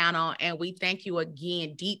amazing panel, and we thank you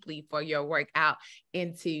again deeply for your work out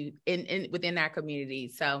within our community.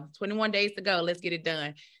 So 21 days to go. Let's get it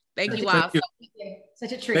done. Thank you all.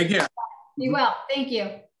 Such a treat. Thank you. Be well. Thank you.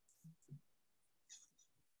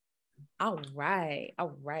 All right.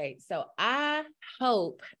 All right. So I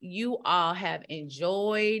hope you all have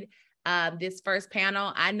enjoyed this first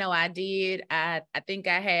panel. I know I did. I think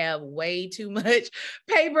I have way too much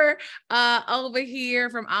paper over here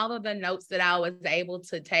from all of the notes that I was able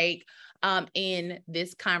to take in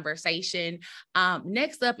this conversation.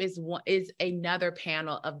 Next up is another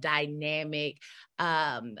panel of dynamic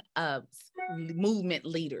movement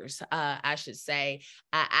leaders, I should say.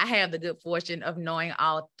 I have the good fortune of knowing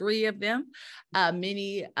all three of them,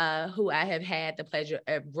 many who I have had the pleasure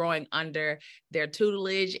of growing under their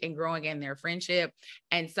tutelage and growing in their friendship.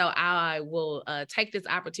 And so I will take this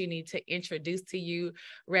opportunity to introduce to you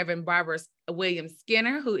Reverend Barbara Williams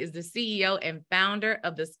Skinner, who is the CEO and founder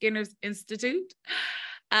of the Skinner's Institute.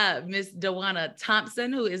 Ms. DeJuana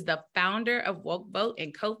Thompson, who is the founder of Voto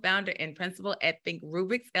and co-founder and principal at Think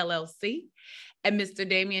Rubrics LLC, and Mr.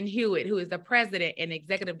 Damon Hewitt, who is the president and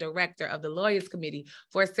executive director of the Lawyers Committee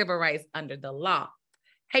for Civil Rights Under the Law.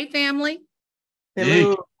 Hey, family.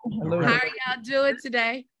 Hello. Hello. How are y'all doing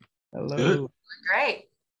today? Hello. Great.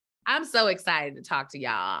 I'm so excited to talk to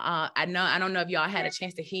y'all. I don't know if y'all had a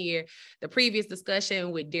chance to hear the previous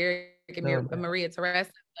discussion with Derrick and Maria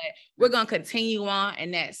Teresa, but we're going to continue on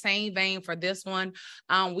in that same vein for this one.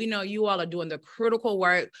 We know you all are doing the critical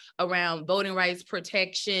work around voting rights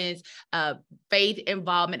protections, faith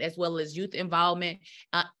involvement, as well as youth involvement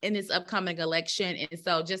in this upcoming election. And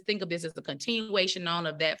so just think of this as a continuation on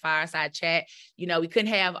of that fireside chat. You know, we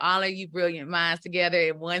couldn't have all of you brilliant minds together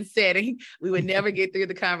in one setting. We would never get through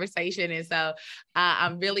the conversation. And so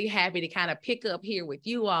I'm really happy to kind of pick up here with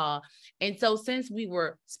you all. And so since we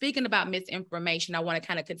were speaking about misinformation, I want to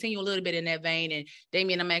kind of continue a little bit in that vein. And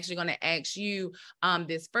Damien, I'm actually going to ask you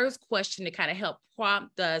this first question to kind of help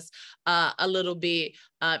prompt us a little bit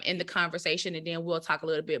in the conversation. And then we'll talk a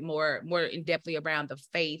little bit more in depthly around the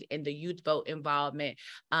faith and the youth vote involvement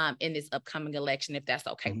in this upcoming election, if that's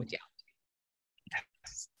okay with y'all.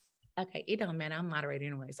 Okay, it don't matter. I'm moderating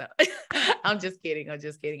anyway, so I'm just kidding.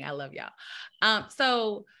 I love y'all.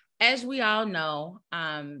 So as we all know,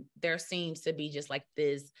 there seems to be just like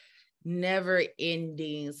this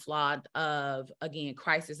never-ending slot of, again,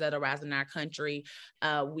 crises that arise in our country.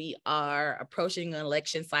 We are approaching an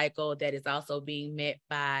election cycle that is also being met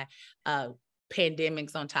by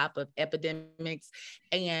pandemics on top of epidemics,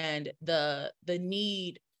 and the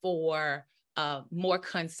need for more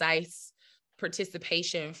concise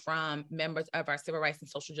participation from members of our civil rights and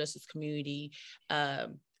social justice community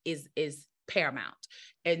is paramount.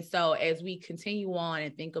 And so as we continue on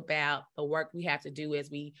and think about the work we have to do, as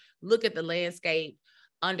we look at the landscape,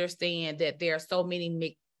 understand that there are so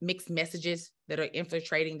many mixed messages that are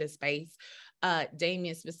infiltrating the space.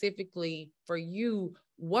 Damon, specifically for you,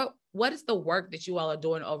 what is the work that you all are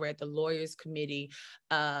doing over at the Lawyers Committee,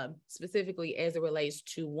 specifically as it relates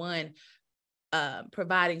to one,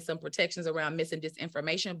 providing some protections around mis and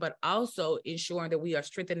disinformation, but also ensuring that we are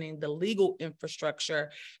strengthening the legal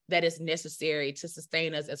infrastructure that is necessary to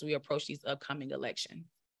sustain us as we approach these upcoming elections?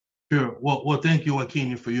 Sure. Well, thank you,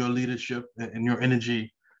 Joaquin, for your leadership and your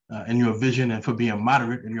energy and your vision, and for being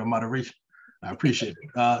moderate in your moderation. I appreciate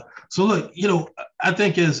it. So look, I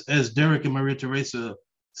think as Derrick and Maria Teresa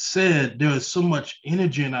said, there is so much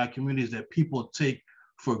energy in our communities that people take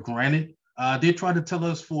for granted. They tried to tell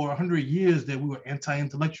us for 100 years that we were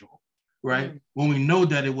anti-intellectual, right? When we know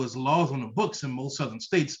that it was laws on the books in most southern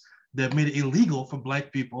states that made it illegal for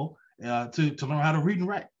Black people to learn how to read and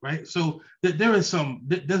write, right? So there's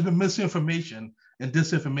been misinformation and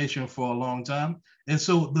disinformation for a long time. And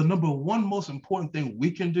so the number one most important thing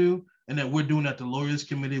we can do, and that we're doing at the Lawyers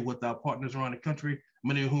Committee with our partners around the country,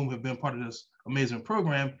 many of whom have been part of this amazing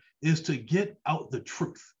program, is to get out the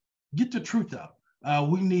truth. Get the truth out.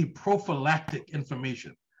 We need prophylactic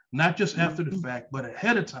information, not just after the fact, but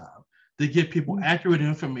ahead of time, to give people accurate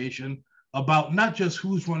information about not just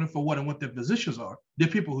who's running for what and what their positions are. There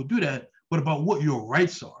are people who do that, but about what your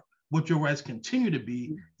rights are, what your rights continue to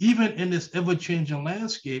be, even in this ever-changing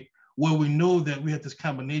landscape where we know that we have this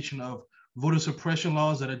combination of voter suppression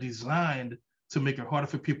laws that are designed to make it harder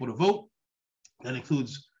for people to vote. That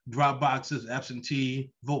includes drop boxes,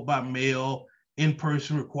 absentee, vote by mail,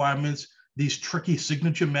 in-person requirements, these tricky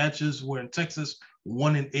signature matches where in Texas,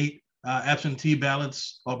 1 in 8 absentee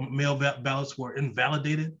ballots or mail ballots were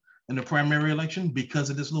invalidated in the primary election because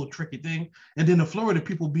of this little tricky thing. And then in Florida,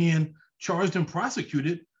 people being charged and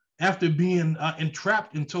prosecuted after being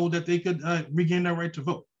entrapped and told that they could regain their right to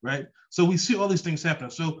vote, right? So we see all these things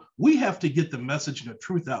happening. So we have to get the message and the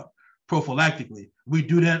truth out prophylactically. We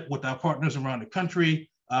do that with our partners around the country.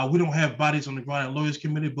 We don't have bodies on the ground at Lawyers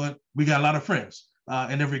Committee, but we got a lot of friends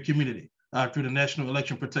in every community. Through the National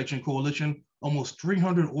Election Protection Coalition, almost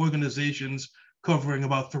 300 organizations covering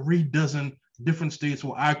about 36 different states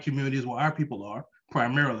where our communities, where our people are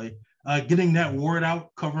primarily, getting that word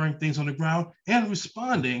out, covering things on the ground, and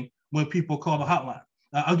responding when people call the hotline.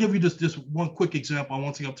 I'll give you just one quick example. I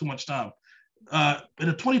won't take up too much time. In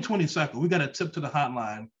the 2020 cycle, we got a tip to the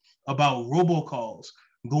hotline about robocalls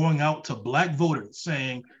going out to Black voters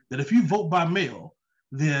saying that if you vote by mail,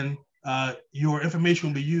 then your information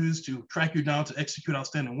will be used to track you down to execute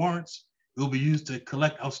outstanding warrants. It will be used to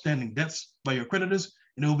collect outstanding debts by your creditors,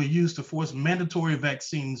 and it will be used to force mandatory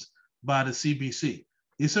vaccines by the CBC.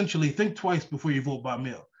 Essentially, think twice before you vote by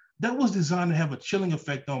mail. That was designed to have a chilling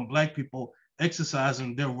effect on Black people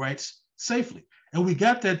exercising their rights safely. And we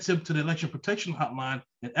got that tip to the Election Protection Hotline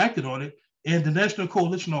and acted on it. And the National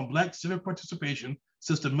Coalition on Black Civic Participation,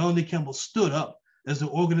 Sister Melanie Campbell, stood up as the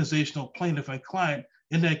organizational plaintiff and client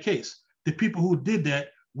in that case. The people who did that,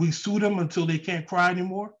 we sued them until they can't cry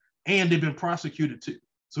anymore, and they've been prosecuted too.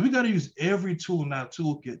 So we got to use every tool in our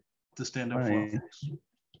toolkit to stand up for our folks.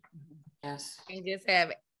 Yes. You just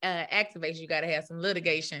have activation, you got to have some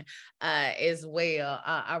litigation as well.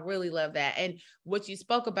 I really love that. And what you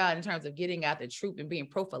spoke about in terms of getting out the truth and being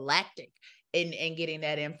prophylactic and getting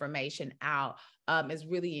that information out is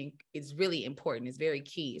really important. It's very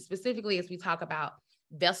key, specifically as we talk about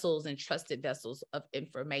vessels and trusted vessels of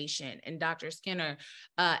information. And Dr. Skinner,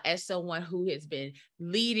 as someone who has been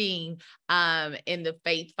leading in the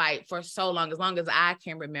faith fight for so long as I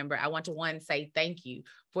can remember, I want to say thank you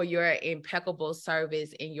for your impeccable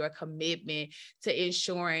service and your commitment to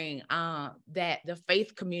ensuring that the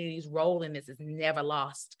faith community's role in this is never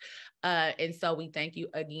lost. And so we thank you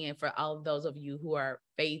again for all of those of you who are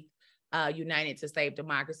faith United to Save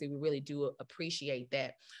Democracy. We really do appreciate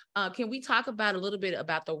that. Can we talk about a little bit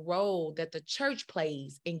about the role that the church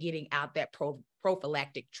plays in getting out that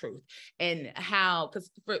prophylactic truth, and how,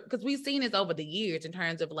 because we've seen this over the years in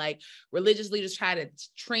terms of like religious leaders try to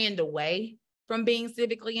trend away from being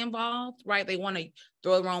civically involved, right? They want to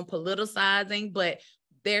throw their own politicizing, but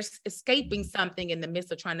they're escaping something in the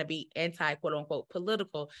midst of trying to be quote unquote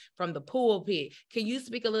political from the pulpit. Can you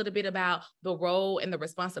speak a little bit about the role and the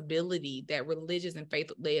responsibility that religious and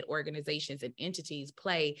faith-led organizations and entities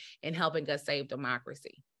play in helping us save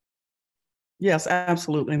democracy? Yes,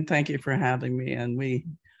 absolutely. And thank you for having me. And we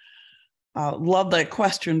love that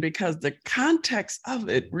question because the context of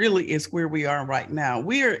it really is where we are right now.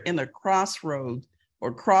 We are in a crossroads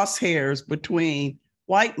or crosshairs between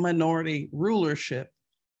white minority rulership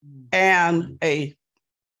and a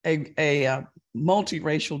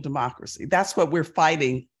multiracial democracy. That's what we're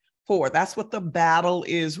fighting for. That's what the battle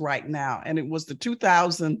is right now. And it was the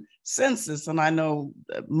 2000 census, and I know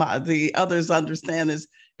the others understand this,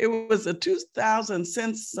 it was a 2000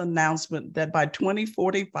 census announcement that by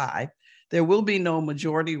 2045, there will be no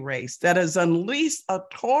majority race. That has unleashed a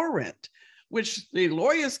torrent, which the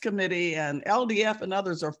Lawyers Committee and LDF and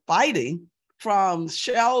others are fighting, from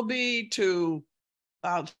Shelby to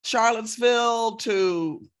Charlottesville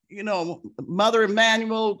to, Mother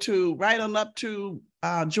Emanuel to right on up to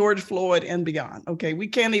George Floyd and beyond. Okay, we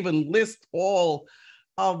can't even list all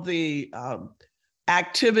of the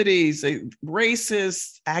activities, the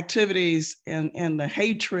racist activities and the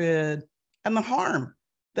hatred and the harm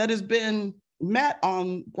that has been met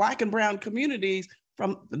on Black and Brown communities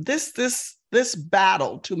from this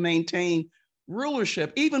battle to maintain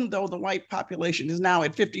rulership, even though the white population is now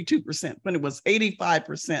at 52% when it was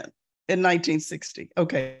 85% in 1960.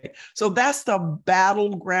 Okay, so that's the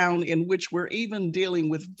battleground in which we're even dealing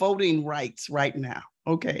with voting rights right now.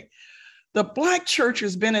 Okay, the Black church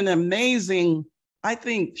has been an amazing, I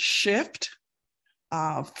think, shift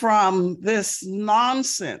from this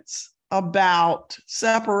nonsense about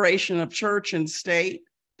separation of church and state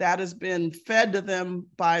that has been fed to them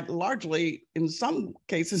by largely, in some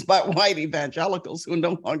cases, by white evangelicals who are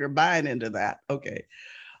no longer buying into that. Okay.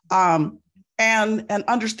 And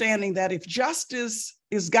understanding that if justice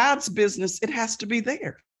is God's business, it has to be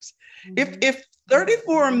theirs. Mm-hmm. If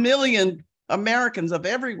 34 million Americans of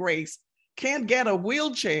every race can't get a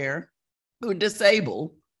wheelchair, who are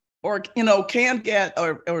disabled, or can't get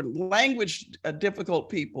or language difficult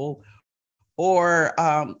people, or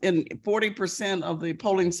in 40% of the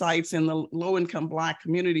polling sites in the low-income Black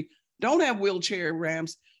community don't have wheelchair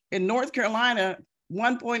ramps. In North Carolina,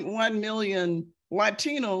 1.1 million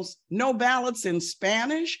Latinos, no ballots in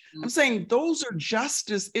Spanish. I'm saying those are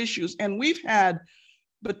justice issues. And we've had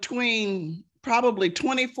between probably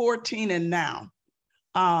 2014 and now,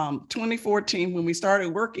 2014, when we started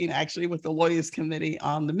working actually with the Lawyers Committee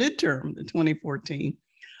on the midterm in 2014,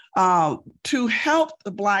 to help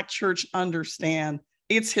the Black church understand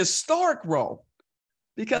its historic role.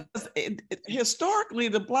 Because historically,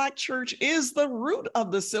 the Black church is the root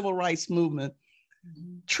of the civil rights movement.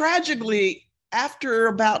 Mm-hmm. Tragically, after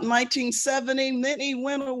about 1970, many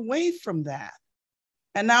went away from that.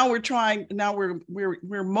 And now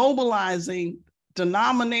we're mobilizing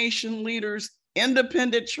denomination leaders,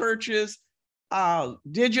 independent churches,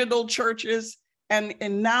 digital churches, and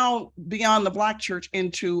now beyond the Black church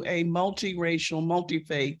into a multiracial,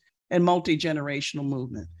 multi-faith, and multi-generational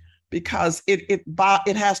movement. Because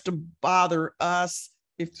it has to bother us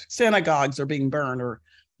if synagogues are being burned or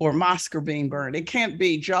mosques are being burned. It can't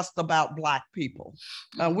be just about Black people.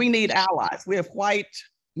 We need allies. We have white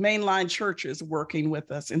mainline churches working with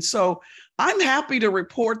us. And so I'm happy to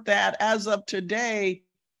report that as of today,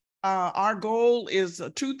 our goal is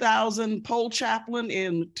 2,000 poll chaplain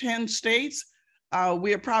in 10 states.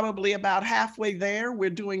 We are probably about halfway there. We're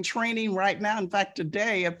doing training right now. In fact,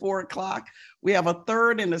 today at 4:00, we have a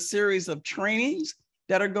third in a series of trainings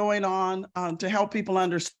that are going on to help people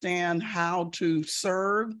understand how to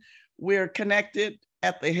serve. We're connected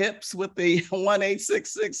at the hips with the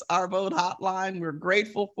 1-866 Our Vote hotline. We're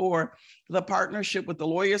grateful for the partnership with the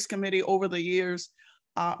Lawyers Committee over the years.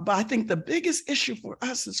 But I think the biggest issue for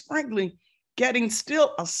us is, frankly, getting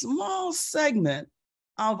still a small segment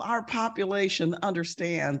of our population to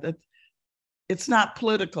understand that it's not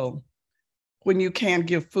political when you can't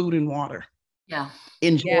give food and water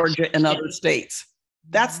in Georgia and other states.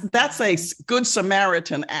 That's a Good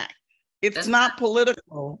Samaritan act. It's not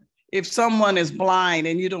political if someone is blind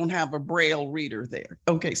and you don't have a Braille reader there.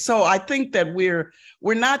 Okay, so I think that we're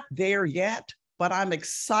not there yet, but I'm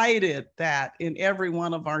excited that in every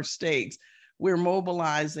one of our states, we're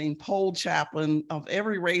mobilizing poll chaplain of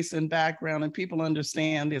every race and background, and people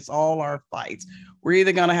understand it's all our fights. We're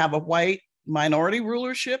either going to have a white minority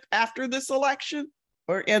rulership after this election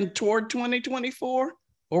and toward 2024,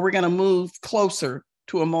 or we're going to move closer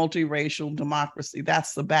to a multiracial democracy.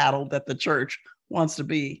 That's the battle that the church wants to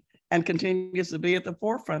be and continues to be at the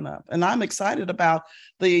forefront of. And I'm excited about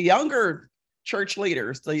the younger church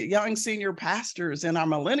leaders, the young senior pastors and our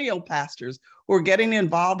millennial pastors who are getting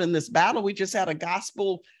involved in this battle. We just had a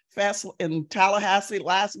gospel fest in Tallahassee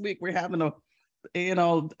last week. We're having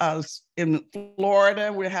In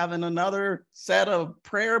Florida, we're having another set of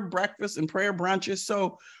prayer breakfasts and prayer brunches.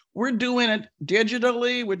 So we're doing it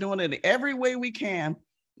digitally. We're doing it every way we can.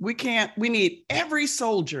 We need every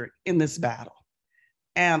soldier in this battle.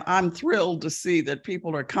 And I'm thrilled to see that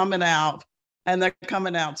people are coming out, and they're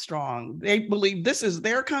coming out strong. They believe this is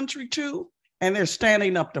their country too, and they're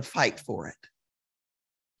standing up to fight for it.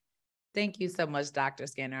 Thank you so much, Dr.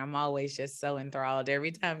 Skinner. I'm always just so enthralled.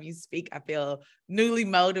 Every time you speak, I feel newly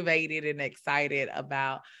motivated and excited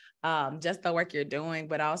about just the work you're doing,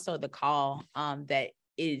 but also the call that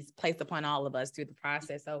is placed upon all of us through the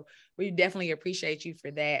process. So we definitely appreciate you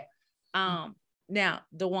for that. Now,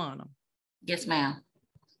 DeJuana. Yes, ma'am.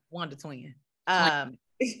 Wanda Twin.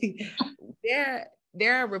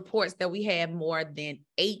 There are reports that we have more than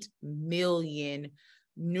 8 million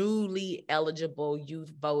newly eligible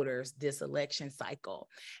youth voters this election cycle.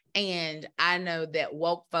 And I know that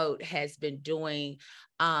Woke Vote has been doing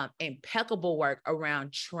impeccable work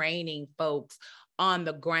around training folks on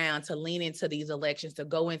the ground to lean into these elections, to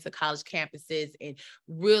go into college campuses and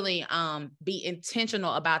really be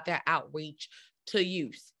intentional about their outreach to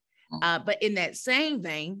youth. But in that same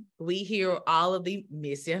vein, we hear all of the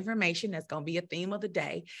misinformation that's going to be a theme of the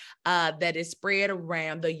day that is spread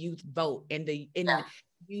around the youth vote and the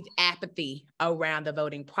youth apathy around the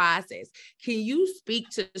voting process. Can you speak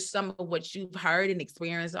to some of what you've heard and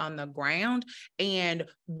experienced on the ground, and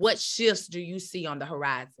what shifts do you see on the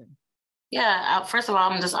horizon? Yeah, first of all,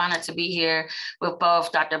 I'm just honored to be here with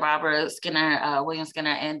both Dr. Barbara Skinner, William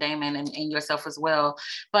Skinner, and Damon, and yourself as well.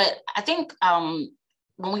 But I think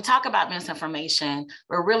when we talk about misinformation,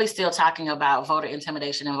 we're really still talking about voter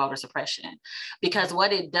intimidation and voter suppression, because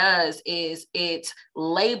what it does is it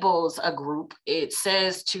labels a group. It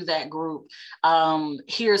says to that group,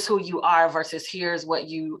 here's who you are versus here's what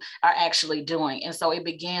you are actually doing. And so it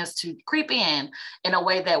begins to creep in a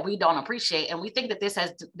way that we don't appreciate. And we think that this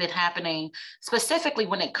has been happening specifically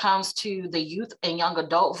when it comes to the youth and young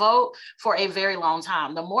adult vote for a very long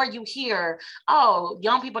time. The more you hear, oh,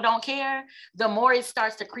 young people don't care, the more it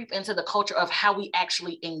starts to creep into the culture of how we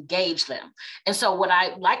actually engage them. And so what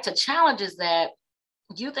I like to challenge is that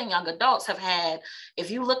youth and young adults have had,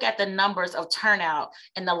 if you look at the numbers of turnout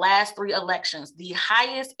in the last 3 elections, the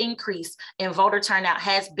highest increase in voter turnout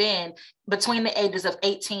has been between the ages of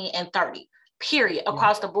 18 and 30. Period,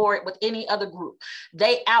 across the board with any other group.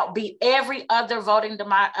 They outbeat every other voting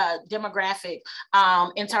demographic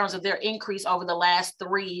in terms of their increase over the last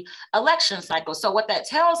 3 election cycles. So what that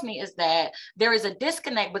tells me is that there is a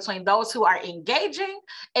disconnect between those who are engaging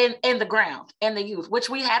and the ground and the youth, which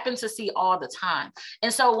we happen to see all the time.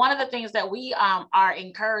 And so one of the things that we are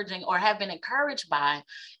encouraging or have been encouraged by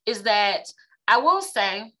is that I will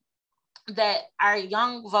say that our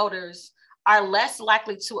young voters are less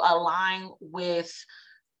likely to align with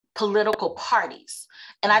political parties.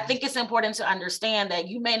 And I think it's important to understand that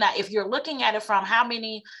you may not, if you're looking at it from how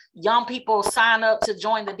many young people sign up to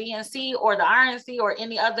join the DNC or the RNC or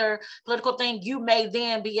any other political thing, you may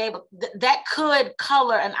then be able, that could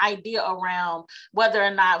color an idea around whether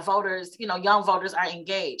or not voters, young voters are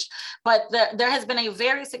engaged. But there has been a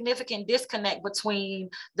very significant disconnect between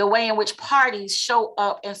the way in which parties show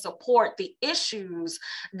up and support the issues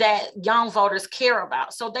that young voters care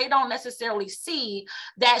about. So they don't necessarily see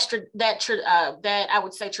that I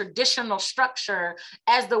would say traditional structure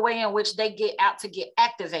as the way in which they get out to get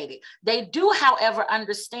activated. They do, however,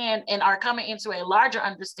 understand and are coming into a larger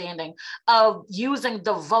understanding of using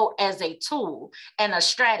the vote as a tool and a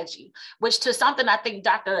strategy, which to something I think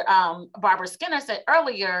Dr. Barbara Skinner said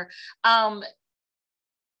earlier, back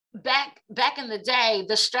in the day,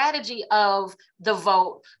 the strategy of the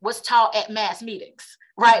vote was taught at mass meetings,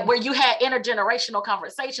 right? Where you had intergenerational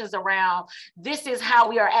conversations around, this is how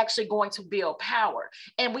we are actually going to build power.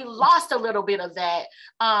 And we lost a little bit of that,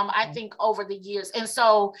 I think, over the years. And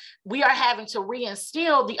so we are having to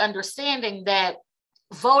reinstill the understanding that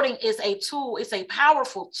voting is a tool, it's a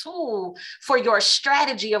powerful tool for your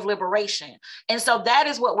strategy of liberation. And so that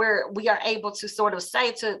is what we are able to sort of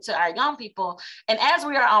say to our young people. And as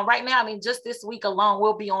we are on right now, just this week alone,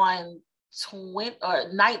 we'll be on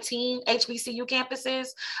 19 HBCU campuses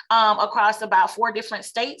across about 4 different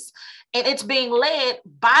states. And it's being led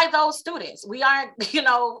by those students. We aren't,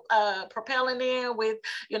 propelling in with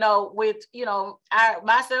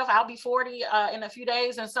myself, I'll be 40 in a few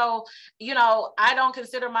days. And so, I don't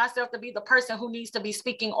consider myself to be the person who needs to be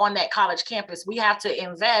speaking on that college campus. We have to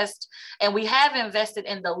invest, and we have invested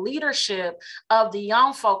in the leadership of the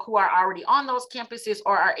young folk who are already on those campuses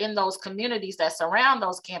or are in those communities that surround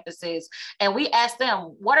those campuses, And we ask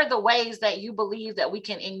them, what are the ways that you believe that we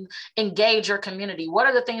can engage your community? What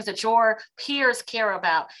are the things that your peers care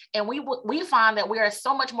about? And we find that we are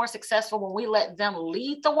so much more successful when we let them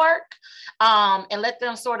lead the work, and let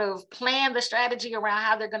them sort of plan the strategy around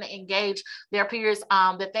how they're going to engage their peers,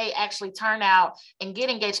 that they actually turn out and get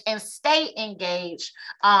engaged and stay engaged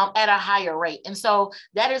at a higher rate. And so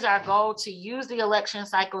that is our goal, to use the election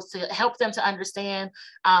cycles to help them to understand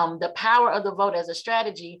the power of the vote as a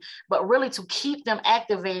strategy, but really to keep them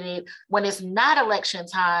activated when it's not election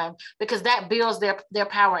time, because that builds their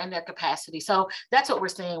power and their capacity. So that's what we're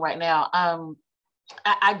seeing right now.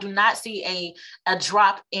 I do not see a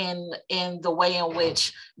drop in the way in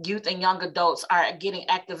which youth and young adults are getting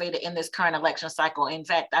activated in this current election cycle. In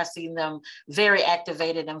fact, I see them very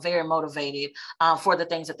activated and very motivated for the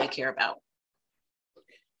things that they care about.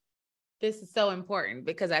 This is so important,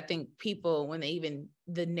 because I think people, when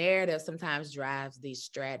the narrative sometimes drives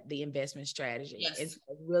the investment strategy. Yes. It's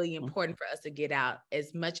really important for us to get out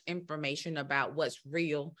as much information about what's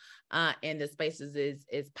real in the spaces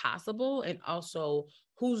is possible, and also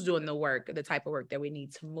who's doing the work, the type of work that we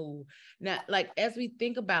need to move. Now, like, as we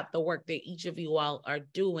think about the work that each of you all are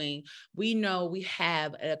doing, we know we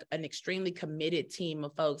have an extremely committed team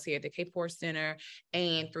of folks here at the Kapor Center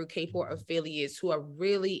and through Kapor affiliates who are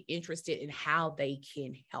really interested in how they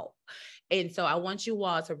can help. And so I want you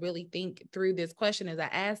all to really think through this question as I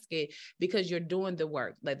ask it, because you're doing the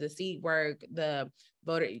work, like the seed work, the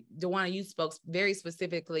voter. DeJuana, you spoke very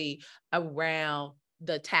specifically around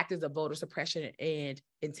the tactics of voter suppression and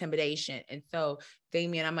intimidation. And so,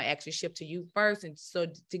 Damon, I'm going to actually shift to you first. And so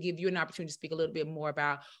to give you an opportunity to speak a little bit more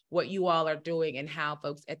about what you all are doing and how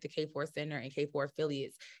folks at the Kapor Center and Kapor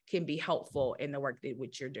affiliates can be helpful in the work that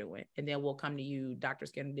which you're doing. And then we'll come to you, Dr.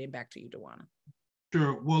 Skinner, then back to you, DeJuana.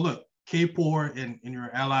 Sure. Well, look, Kapor and your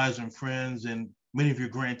allies and friends and many of your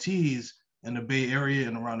grantees in the Bay Area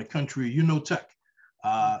and around the country, tech.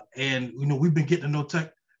 And, we've been getting to know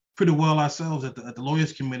tech pretty well ourselves at the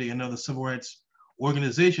Lawyers Committee and other civil rights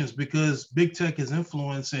organizations, because big tech is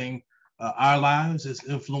influencing our lives, it's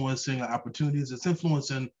influencing our opportunities, it's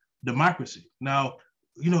influencing democracy. Now,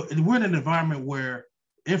 we're in an environment where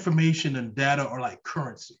information and data are like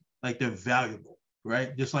currency, like they're valuable,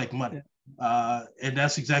 right? Just like money. And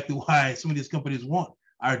that's exactly why some of these companies want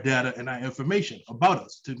our data and our information about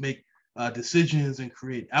us to make decisions and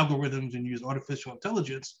create algorithms and use artificial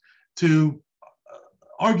intelligence to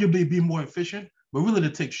arguably be more efficient, but really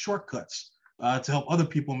to take shortcuts to help other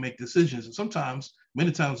people make decisions. And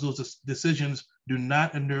many times, those decisions do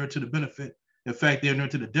not inure to the benefit. In fact, they inure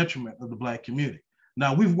to the detriment of the Black community.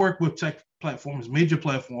 Now, we've worked with tech platforms, major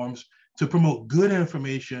platforms, to promote good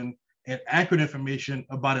information and accurate information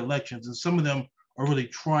about elections. And some of them are really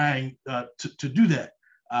trying to do that.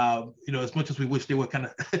 As much as we wish they would kind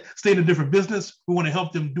of stay in a different business, we want to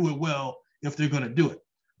help them do it well if they're going to do it.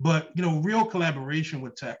 But, real collaboration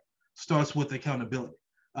with tech starts with accountability.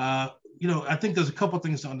 I think there's a couple of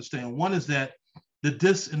things to understand. One is that the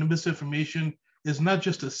dis and the misinformation is not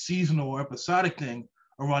just a seasonal or episodic thing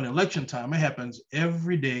around election time. It happens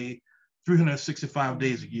every day, 365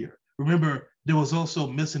 days a year. Remember, there was also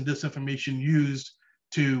mis and disinformation used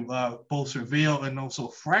to both surveil and also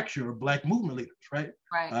fracture Black movement leaders, right?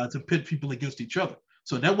 To pit people against each other.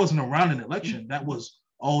 So that wasn't around an election. That was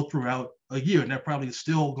all throughout a year. And that probably is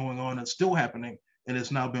still going on and still happening. And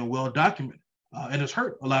it's now been well documented. And it's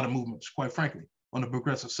hurt a lot of movements, quite frankly, on the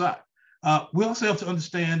progressive side. We also have to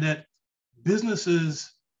understand that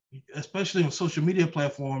businesses, especially on social media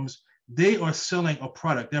platforms, they are selling a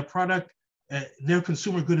product. Their product, their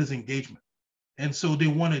consumer good is engagement. And so they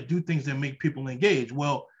want to do things that make people engage.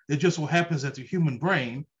 Well, it just so happens that the human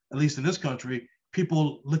brain, at least in this country,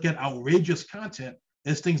 people look at outrageous content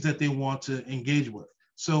as things that they want to engage with.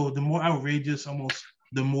 So the more outrageous, almost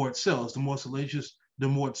the more it sells. The more salacious, the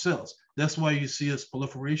more it sells. That's why you see this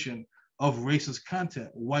proliferation of racist content,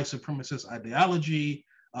 white supremacist ideology,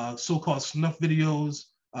 so-called snuff videos,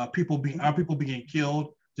 people being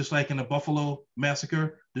killed, just like in the Buffalo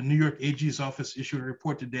massacre. The New York AG's office issued a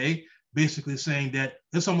report today basically saying that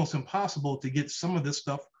it's almost impossible to get some of this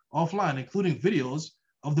stuff offline, including videos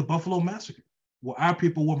of the Buffalo massacre, where our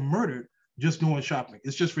people were murdered just going shopping.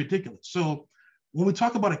 It's just ridiculous. So when we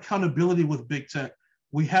talk about accountability with big tech,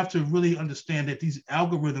 we have to really understand that these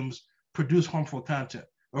algorithms produce harmful content.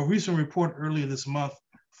 A recent report earlier this month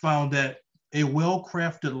found that a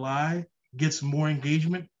well-crafted lie gets more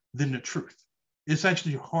engagement than the truth. It's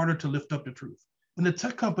actually harder to lift up the truth. And the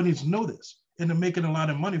tech companies know this, and they're making a lot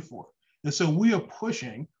of money for it. And so we are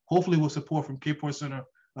pushing, hopefully with support from Kapor Center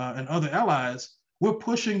and other allies, we're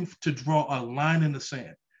pushing to draw a line in the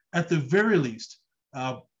sand. At the very least,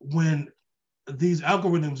 when these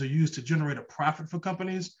algorithms are used to generate a profit for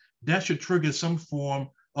companies, that should trigger some form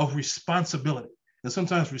of responsibility. And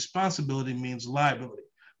sometimes responsibility means liability.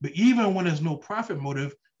 But even when there's no profit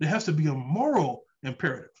motive, there has to be a moral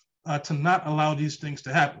imperative to not allow these things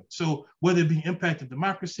to happen. So whether it be impacting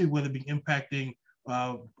democracy, whether it be impacting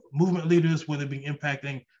movement leaders, whether it be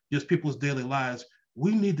impacting just people's daily lives,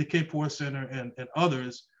 we need the Kapor Center and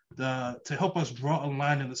others to help us draw a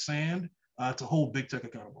line in the sand to hold big tech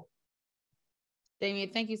accountable.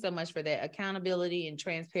 Damien, thank you so much for that. Accountability and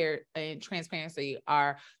transparency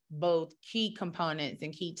are both key components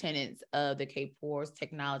and key tenets of the Kapor's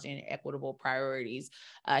technology and equitable priorities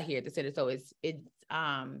here at the center. So it's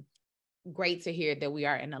great to hear that we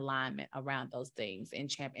are in alignment around those things,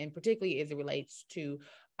 and particularly as it relates to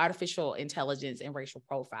artificial intelligence and racial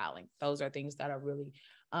profiling. Those are things that are really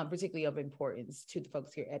particularly of importance to the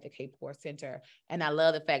folks here at the Kapor Center. And I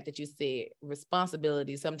love the fact that you said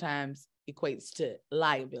responsibility sometimes equates to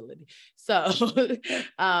liability. So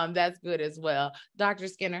that's good as well. Dr.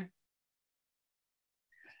 Skinner.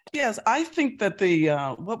 Yes, I think that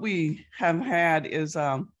what we have had is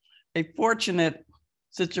a fortunate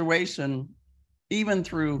situation, even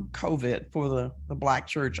through COVID, for the Black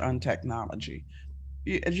church on technology.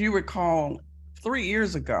 As you recall, 3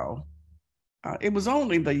 years ago, it was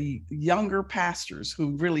only the younger pastors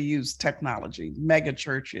who really used technology, mega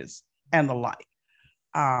churches and the like.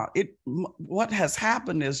 What has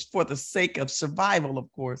happened is, for the sake of survival,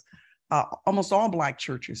 of course, almost all Black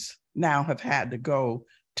churches now have had to go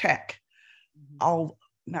tech.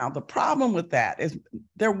 Now, the problem with that is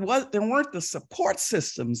there weren't the support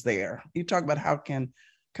systems there. You talk about how can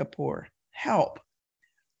Kapor help.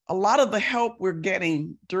 A lot of the help we're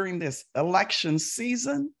getting during this election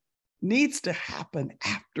season needs to happen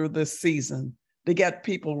after this season to get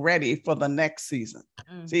people ready for the next season.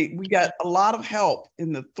 See, we got a lot of help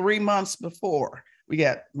in the 3 months before. We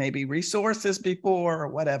get maybe resources before or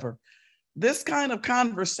whatever. This kind of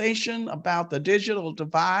conversation about the digital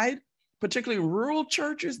divide, particularly rural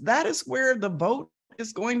churches, that is where the vote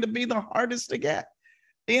is going to be the hardest to get.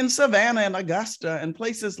 In Savannah and Augusta and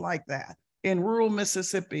places like that, in rural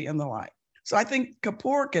Mississippi and the like. So I think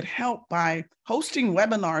Kapor could help by hosting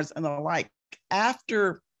webinars and the like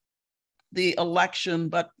after the election,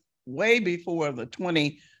 but way before the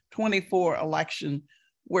 2024 election,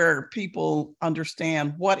 where people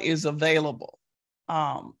understand what is available.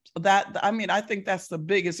 I think that's the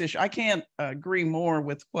biggest issue. I can't agree more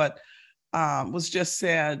with what was just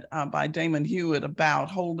said by Damon Hewitt about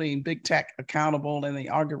holding big tech accountable and the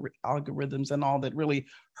algorithms and all that really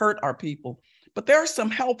hurt our people. But there are some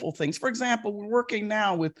helpful things. For example, we're working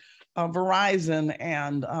now with Verizon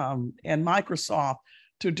and Microsoft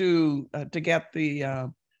to get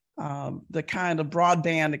the kind of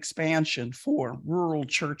broadband expansion for rural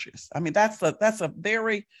churches. I mean, that's a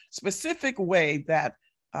very specific way that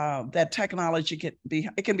that technology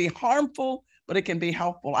can be harmful, but it can be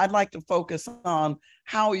helpful. I'd like to focus on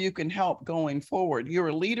how you can help going forward. You're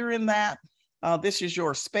a leader in that. This is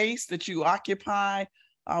your space that you occupy.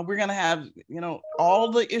 We're going to have,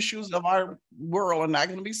 all the issues of our world are not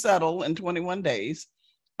going to be settled in 21 days.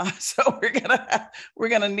 So we're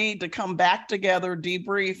going to need to come back together,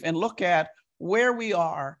 debrief, and look at where we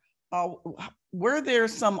are, where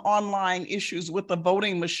there's some online issues with the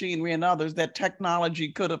voting machinery and others that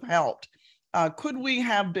technology could have helped. Could we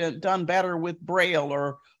have done better with Braille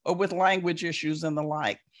or with language issues and the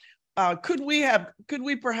like? Could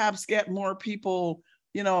we perhaps get more people,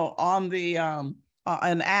 on the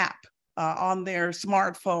an app on their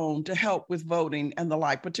smartphone to help with voting and the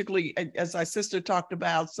like, particularly as our sister talked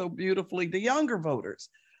about so beautifully, the younger voters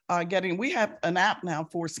we have an app now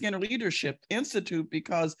for Skinner Leadership Institute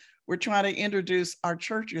because we're trying to introduce our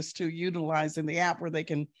churches to utilizing the app where they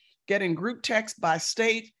can get in group text by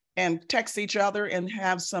state and text each other and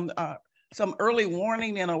have some early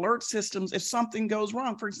warning and alert systems if something goes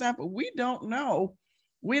wrong. For example, we don't know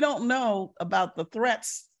about the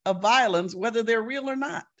threats of violence, whether they're real or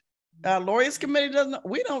not. Lawyers Committee doesn't know.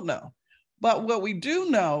 We don't know. But what we do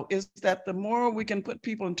know is that the more we can put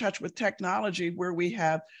people in touch with technology where we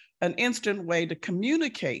have an instant way to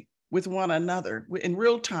communicate with one another in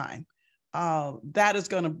real time, that is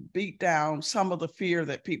going to beat down some of the fear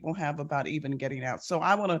that people have about even getting out. So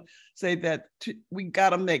I want to say that we got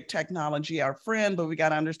to make technology our friend, but we got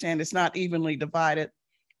to understand it's not evenly divided.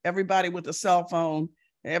 Everybody with a cell phone,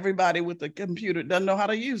 everybody with a computer doesn't know how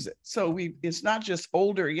to use it. So it's not just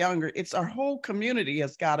older, younger, it's our whole community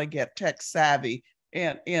has got to get tech savvy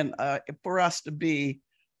and for us to be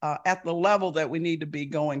at the level that we need to be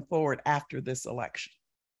going forward after this election.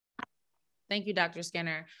 Thank you, Dr.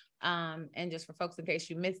 Skinner. And just for folks, in case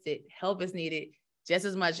you missed it, help is needed just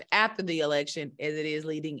as much after the election as it is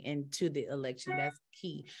leading into the election. That's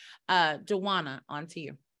key. DeJuana, on to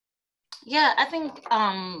you. Yeah, I think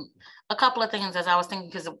a couple of things as I was thinking,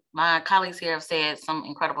 because my colleagues here have said some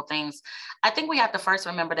incredible things. I think we have to first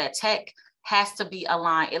remember that tech has to be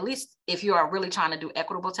aligned, at least if you are really trying to do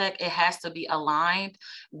equitable tech, it has to be aligned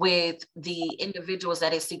with the individuals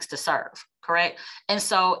that it seeks to serve, correct? And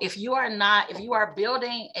so if you are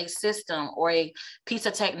building a system or a piece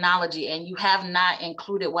of technology and you have not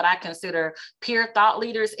included what I consider peer thought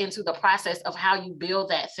leaders into the process of how you build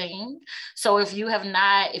that thing. So if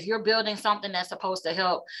you're building something that's supposed to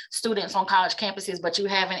help students on college campuses, but you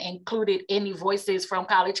haven't included any voices from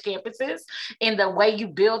college campuses in the way you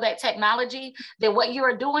build that technology, then what you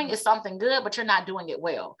are doing is something good, but you're not doing it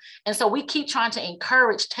well. And so we keep trying to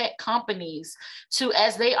encourage tech companies to,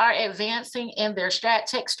 as they are advancing in their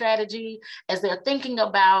tech strategy, as they're thinking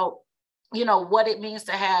about, what it means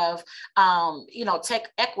to have, tech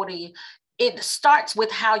equity, it starts with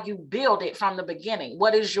how you build it from the beginning.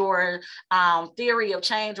 What is your theory of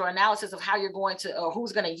change or analysis of how you're going to, or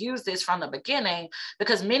who's going to use this from the beginning?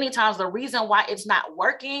 Because many times the reason why it's not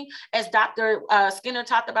working, as Dr. Skinner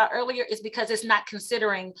talked about earlier, is because it's not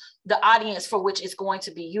considering the audience for which it's going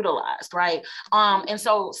to be utilized, right? And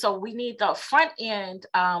so we need the front end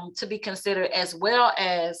to be considered, as well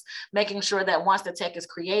as making sure that once the tech is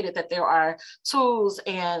created, that there are tools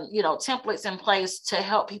and templates in place to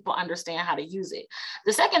help people understand how to use it.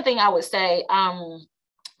 The second thing I would say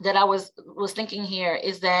that I was thinking here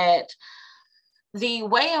is that the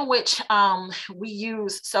way in which we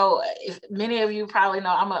use, so if many of you probably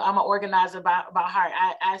know, I'm an organizer by heart.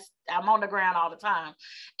 I'm on the ground all the time.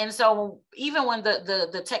 And so even when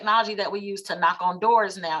the technology that we use to knock on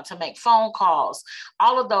doors now, to make phone calls,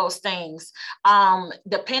 all of those things,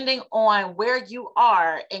 depending on where you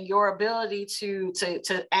are and your ability to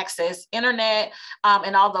access internet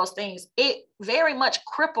and all those things, it very much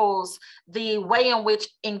cripples the way in which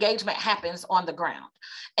engagement happens on the ground.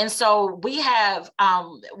 And so we have,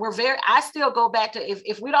 I still go back to,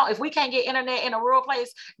 if we can't get internet in a rural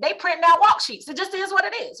place, they print out walk sheets. It just is what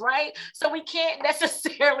it is, right? So we can't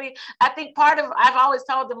necessarily, I think I've always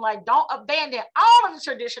told them, like, don't abandon all of the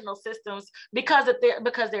traditional systems because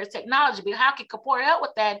there's technology. But how can Kapor help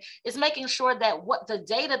with that is making sure that what the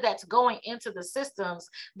data that's going into the systems,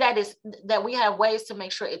 that we have ways to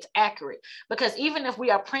make sure it's accurate. Because even if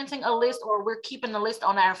we are printing a list or we're keeping the list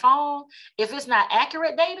on our phone, if it's not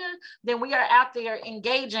accurate data, then we are out there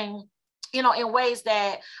engaging in ways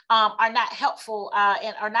that are not helpful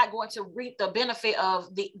and are not going to reap the benefit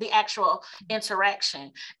of the actual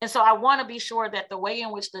interaction. And so I want to be sure that the way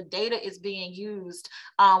in which the data is being used,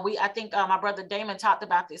 I think my brother Damon talked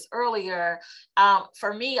about this earlier.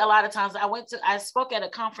 For me, a lot of times I spoke at a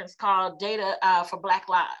conference called Data for Black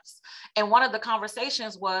Lives. And one of the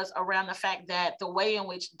conversations was around the fact that the way in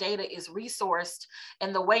which data is resourced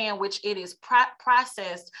and the way in which it is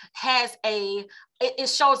processed has it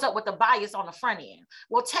shows up with the bias on the front end.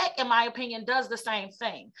 Well, tech, in my opinion, does the same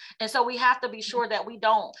thing. And so we have to be sure that we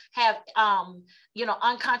don't have,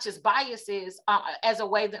 unconscious biases as a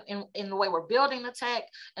way that in the way we're building the tech,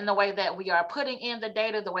 and the way that we are putting in the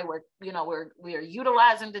data, the way we are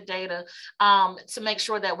utilizing the data to make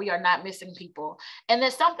sure that we are not missing people. And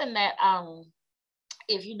there's something that,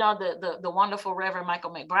 if you know the wonderful Reverend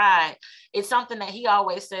Michael McBride, it's something that he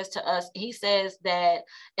always says to us. He says that,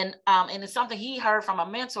 and it's something he heard from a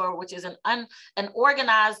mentor, which is an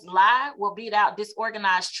organized lie will beat out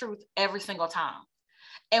disorganized truth every single time.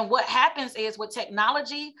 And what happens is with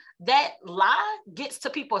technology, that lie gets to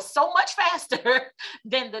people so much faster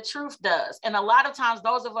than the truth does. And a lot of times,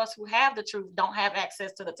 those of us who have the truth don't have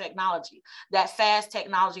access to the technology, that fast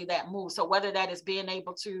technology that moves. So whether that is being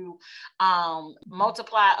able to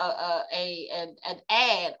multiply an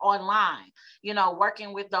ad online,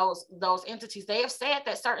 working with those entities, they have said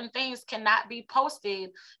that certain things cannot be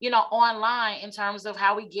posted, online in terms of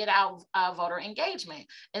how we get out voter engagement.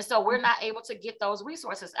 And so we're not able to get those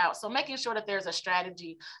resources out. So making sure that there's a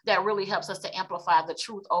strategy that really helps us to amplify the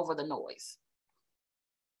truth over the noise.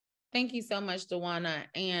 Thank you so much, DeJuana.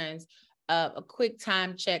 And a quick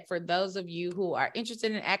time check for those of you who are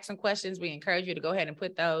interested in asking questions. We encourage you to go ahead and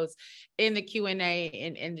put those in the Q&A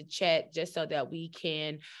and in the chat, just so that we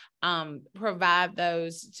can provide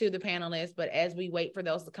those to the panelists. But as we wait for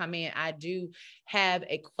those to come in, I do have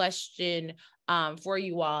a question for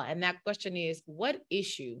you all. And that question is, what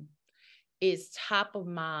issue is top of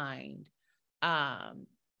mind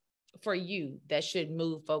for you that should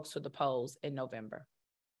move folks to the polls in November?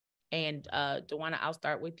 And DeJuana, I'll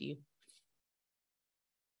start with you.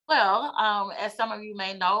 Well, as some of you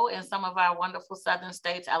may know, in some of our wonderful southern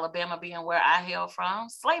states, Alabama being where I hail from,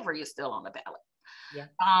 slavery is still on the ballot. Yeah.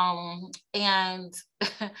 And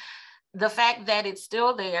the fact that it's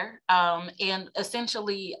still there, and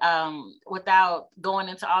essentially, without going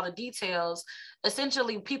into all the details,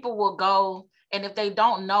 essentially people will go, and if they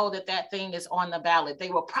don't know that that thing is on the ballot, they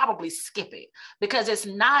will probably skip it because it's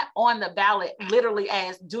not on the ballot literally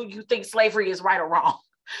as, do you think slavery is right or wrong?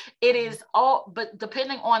 It is all, but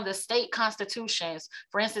depending on the state constitutions,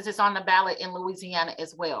 for instance, it's on the ballot in Louisiana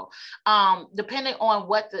as well. Depending on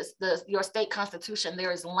what your state constitution,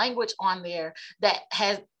 there is language on there that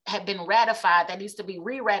have been ratified that needs to be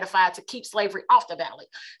re-ratified to keep slavery off the ballot.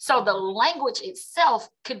 So the language itself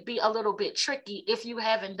could be a little bit tricky if you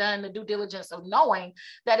haven't done the due diligence of knowing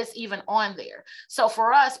that it's even on there. So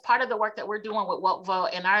for us, part of the work that we're doing with Voto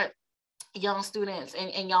and our young students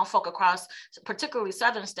and young folk across particularly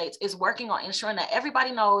southern states is working on ensuring that everybody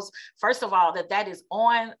knows, first of all, that that is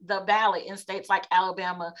on the ballot in states like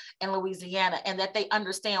Alabama and Louisiana, and that they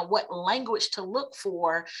understand what language to look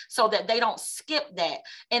for so that they don't skip that.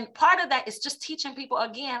 And part of that is just teaching people,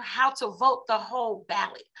 again, how to vote the whole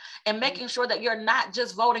ballot and making sure that you're not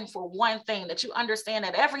just voting for one thing, that you understand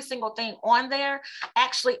that every single thing on there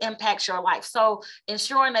actually impacts your life. So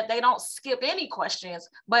ensuring that they don't skip any questions,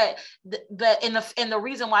 but the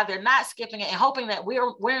reason why they're not skipping it, and hoping that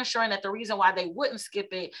we're ensuring that the reason why they wouldn't skip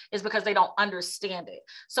it is because they don't understand it.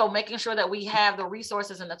 So making sure that we have the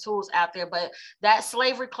resources and the tools out there. But that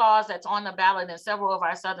slavery clause that's on the ballot in several of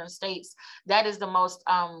our southern states, that is the most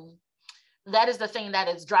that is the thing that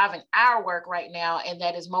is driving our work right now, and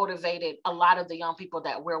that has motivated a lot of the young people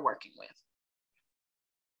that we're working with.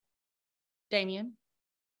 Damien?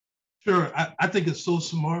 Sure, I think it's so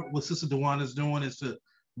smart what Sister DeJuana is doing is to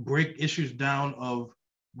break issues down of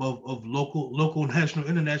local, national,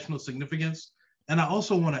 international significance. And I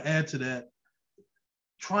also want to add to that,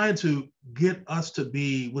 trying to get us to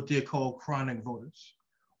be what they call chronic voters,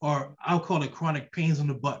 or I'll call it chronic pains in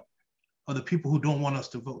the butt of the people who don't want us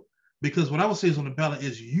to vote. Because what I would say is on the ballot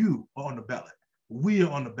is you are on the ballot. We are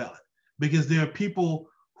on the ballot. Because there are people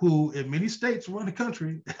who in many states around the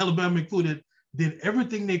country, Alabama included, did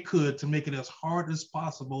everything they could to make it as hard as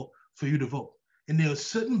possible for you to vote. And they're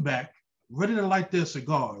sitting back, ready to light their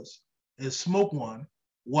cigars and smoke one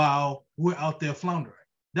while we're out there floundering.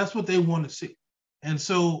 That's what they want to see. And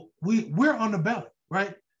so we're on the ballot,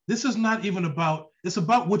 right? This is not even about, it's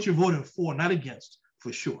about what you're voting for, not against,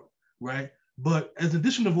 for sure, right? But as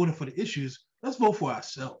addition to voting for the issues, let's vote for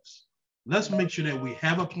ourselves. Let's make sure that we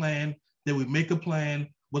have a plan, that we make a plan,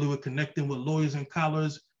 whether we're connecting with Lawyers and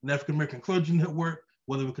Collars and African American Clergy Network,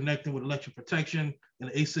 whether we're connecting with election protection and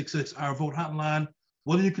the 866 Our Vote hotline,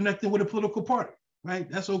 whether you're connecting with a political party, right?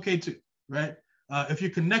 That's okay too, right? If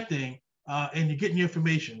you're connecting and you're getting your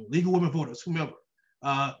information, legal women voters, whomever,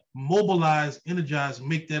 mobilize, energize,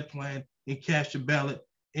 make that plan and cast your ballot.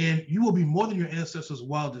 And you will be more than your ancestors'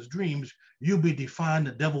 wildest dreams. You'll be defying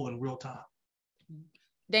the devil in real time.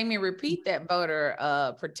 Damien, repeat that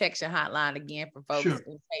voter protection hotline again for folks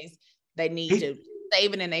in case they need to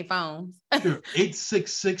save it in their phones. Sure,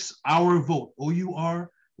 866 Our Vote, OURVOTE,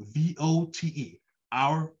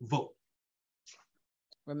 Our Vote.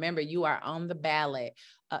 Remember, you are on the ballot.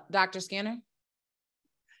 Dr. Skinner?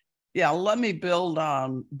 Yeah, let me build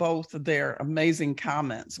on both of their amazing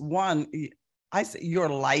comments. One, I say your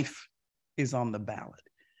life is on the ballot.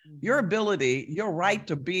 Your ability, your right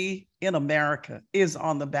to be in America is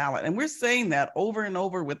on the ballot. And we're saying that over and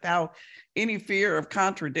over without any fear of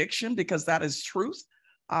contradiction, because that is truth.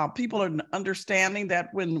 People are understanding that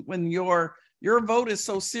when your vote is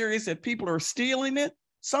so serious that people are stealing it,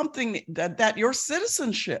 something that your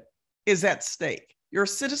citizenship is at stake, your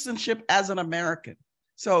citizenship as an American.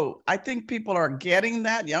 So I think people are getting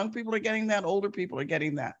that. Young people are getting that. Older people are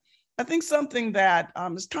getting that. I think something that,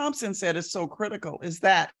 as Thompson said, is so critical is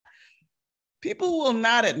that people will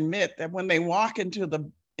not admit that when they walk into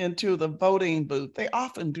the voting booth, they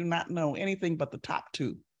often do not know anything but the top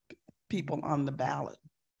two people on the ballot.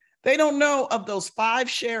 They don't know of those 5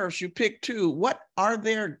 sheriffs you pick 2, what are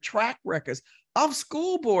their track records of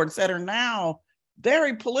school boards that are now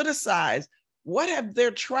very politicized? What have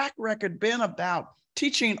their track record been about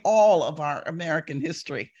teaching all of our American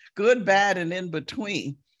history, good, bad, and in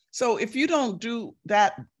between? So if you don't do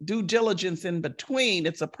that due diligence in between,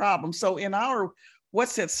 it's a problem. So in our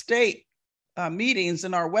What's at Stake meetings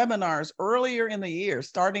and our webinars earlier in the year,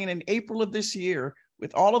 starting in April of this year,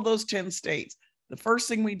 with all of those 10 states, the first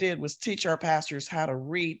thing we did was teach our pastors how to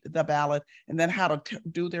read the ballot and then how to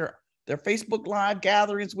do their Facebook Live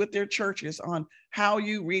gatherings with their churches on how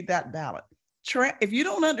you read that ballot. If you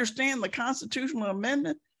don't understand the constitutional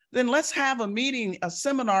amendment, then let's have a meeting, a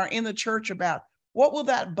seminar in the church about what will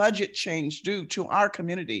that budget change do to our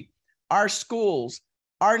community, our schools,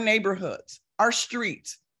 our neighborhoods, our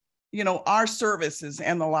streets, you know, our services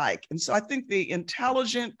and the like. And so I think the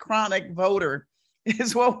intelligent chronic voter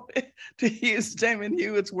is what, to use Damon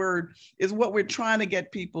Hewitt's word, is what we're trying to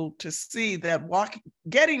get people to see, that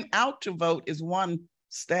getting out to vote is one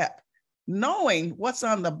step. Knowing what's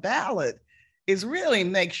on the ballot is really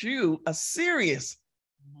makes you a serious,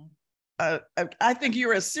 I think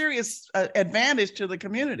you're a serious advantage to the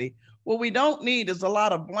community. What we don't need is a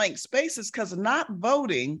lot of blank spaces, because not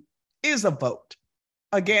voting is a vote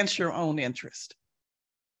against your own interest.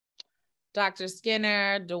 Dr.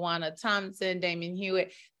 Skinner, DeJuana Thompson, Damon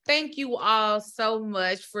Hewitt, thank you all so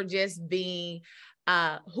much for just being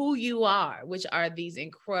who you are, which are these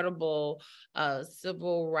incredible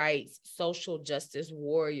civil rights, social justice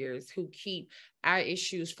warriors who keep our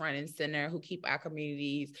issues front and center, who keep our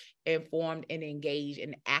communities informed and engaged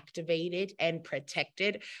and activated and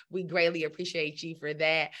protected. We greatly appreciate you for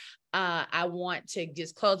that. I want to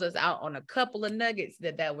just close us out on a couple of nuggets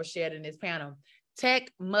that were shared in this panel.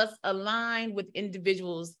 Tech must align with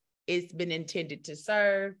individuals it's been intended to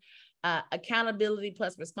serve. Accountability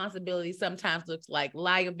plus responsibility sometimes looks like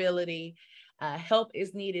liability. Help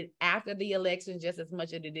is needed after the election just as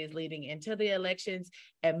much as it is leading into the elections.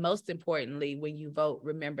 And most importantly, when you vote,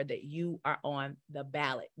 remember that you are on the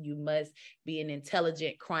ballot. You must be an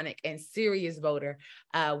intelligent, chronic, and serious voter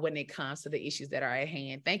when it comes to the issues that are at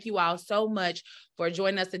hand. Thank you all so much for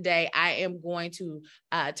joining us today. I am going to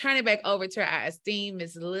turn it back over to our esteemed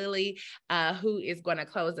Ms. Lily, who is going to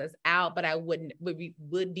close us out, but I would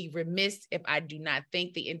be remiss if I do not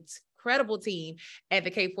thank the incredible team at the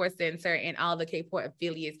Kapor Center and all the Kapor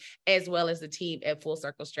affiliates, as well as the team at Full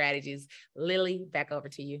Circle Strategies. Lily, back over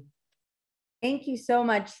to you. Thank you so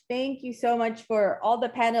much. Thank you so much for all the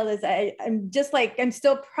panelists. I'm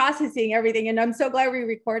still processing everything, and I'm so glad we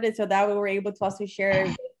recorded so that we were able to also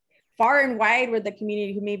share far and wide with the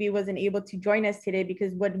community who maybe wasn't able to join us today,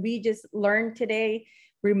 because what we just learned today,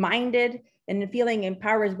 reminded and feeling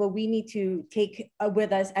empowered, is what we need to take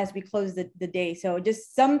with us as we close the day. So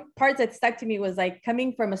just some parts that stuck to me was like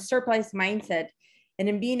coming from a surplus mindset, and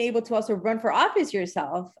then being able to also run for office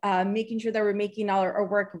yourself, making sure that we're making our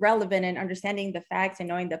work relevant and understanding the facts and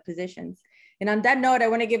knowing the positions. And on that note, I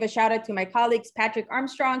want to give a shout out to my colleagues, Patrick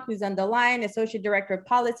Armstrong, who's on the line, Associate Director of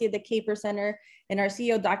Policy at the Kapor Center, and our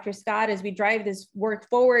CEO, Dr. Scott, as we drive this work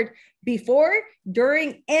forward before,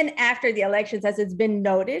 during, and after the elections, as it's been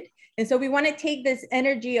noted. And so we want to take this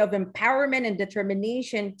energy of empowerment and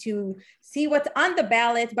determination to see what's on the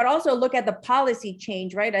ballot, but also look at the policy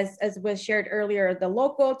change, right? As was shared earlier, the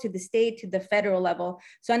local to the state to the federal level.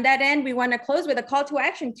 So on that end, we want to close with a call to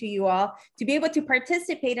action to you all to be able to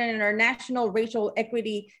participate in our National Racial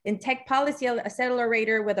Equity in Tech Policy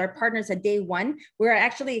Accelerator with our partners at day one. We're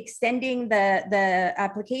actually extending the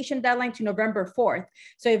application deadline to November 4th.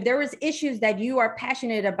 So if there was issues that you are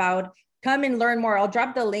passionate about, come and learn more. I'll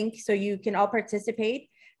drop the link so you can all participate.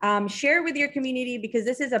 Share with your community, because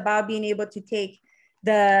this is about being able to take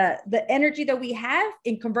the energy that we have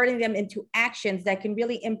in converting them into actions that can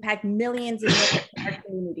really impact millions in our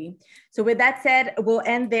community. So with that said, we'll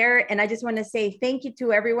end there. And I just want to say thank you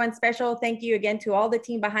to everyone. Special thank you again to all the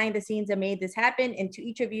team behind the scenes that made this happen, and to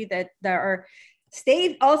each of you that are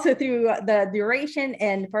stayed also through the duration,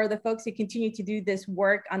 and for the folks who continue to do this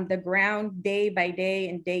work on the ground day by day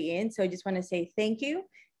and day in. So I just want to say thank you.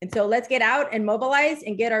 And so let's get out and mobilize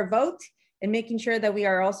and get our vote, and making sure that we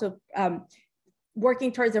are also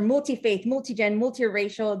working towards a multi-faith, multi-gen,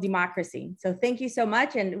 multiracial democracy. So thank you so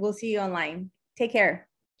much, and we'll see you online. Take care.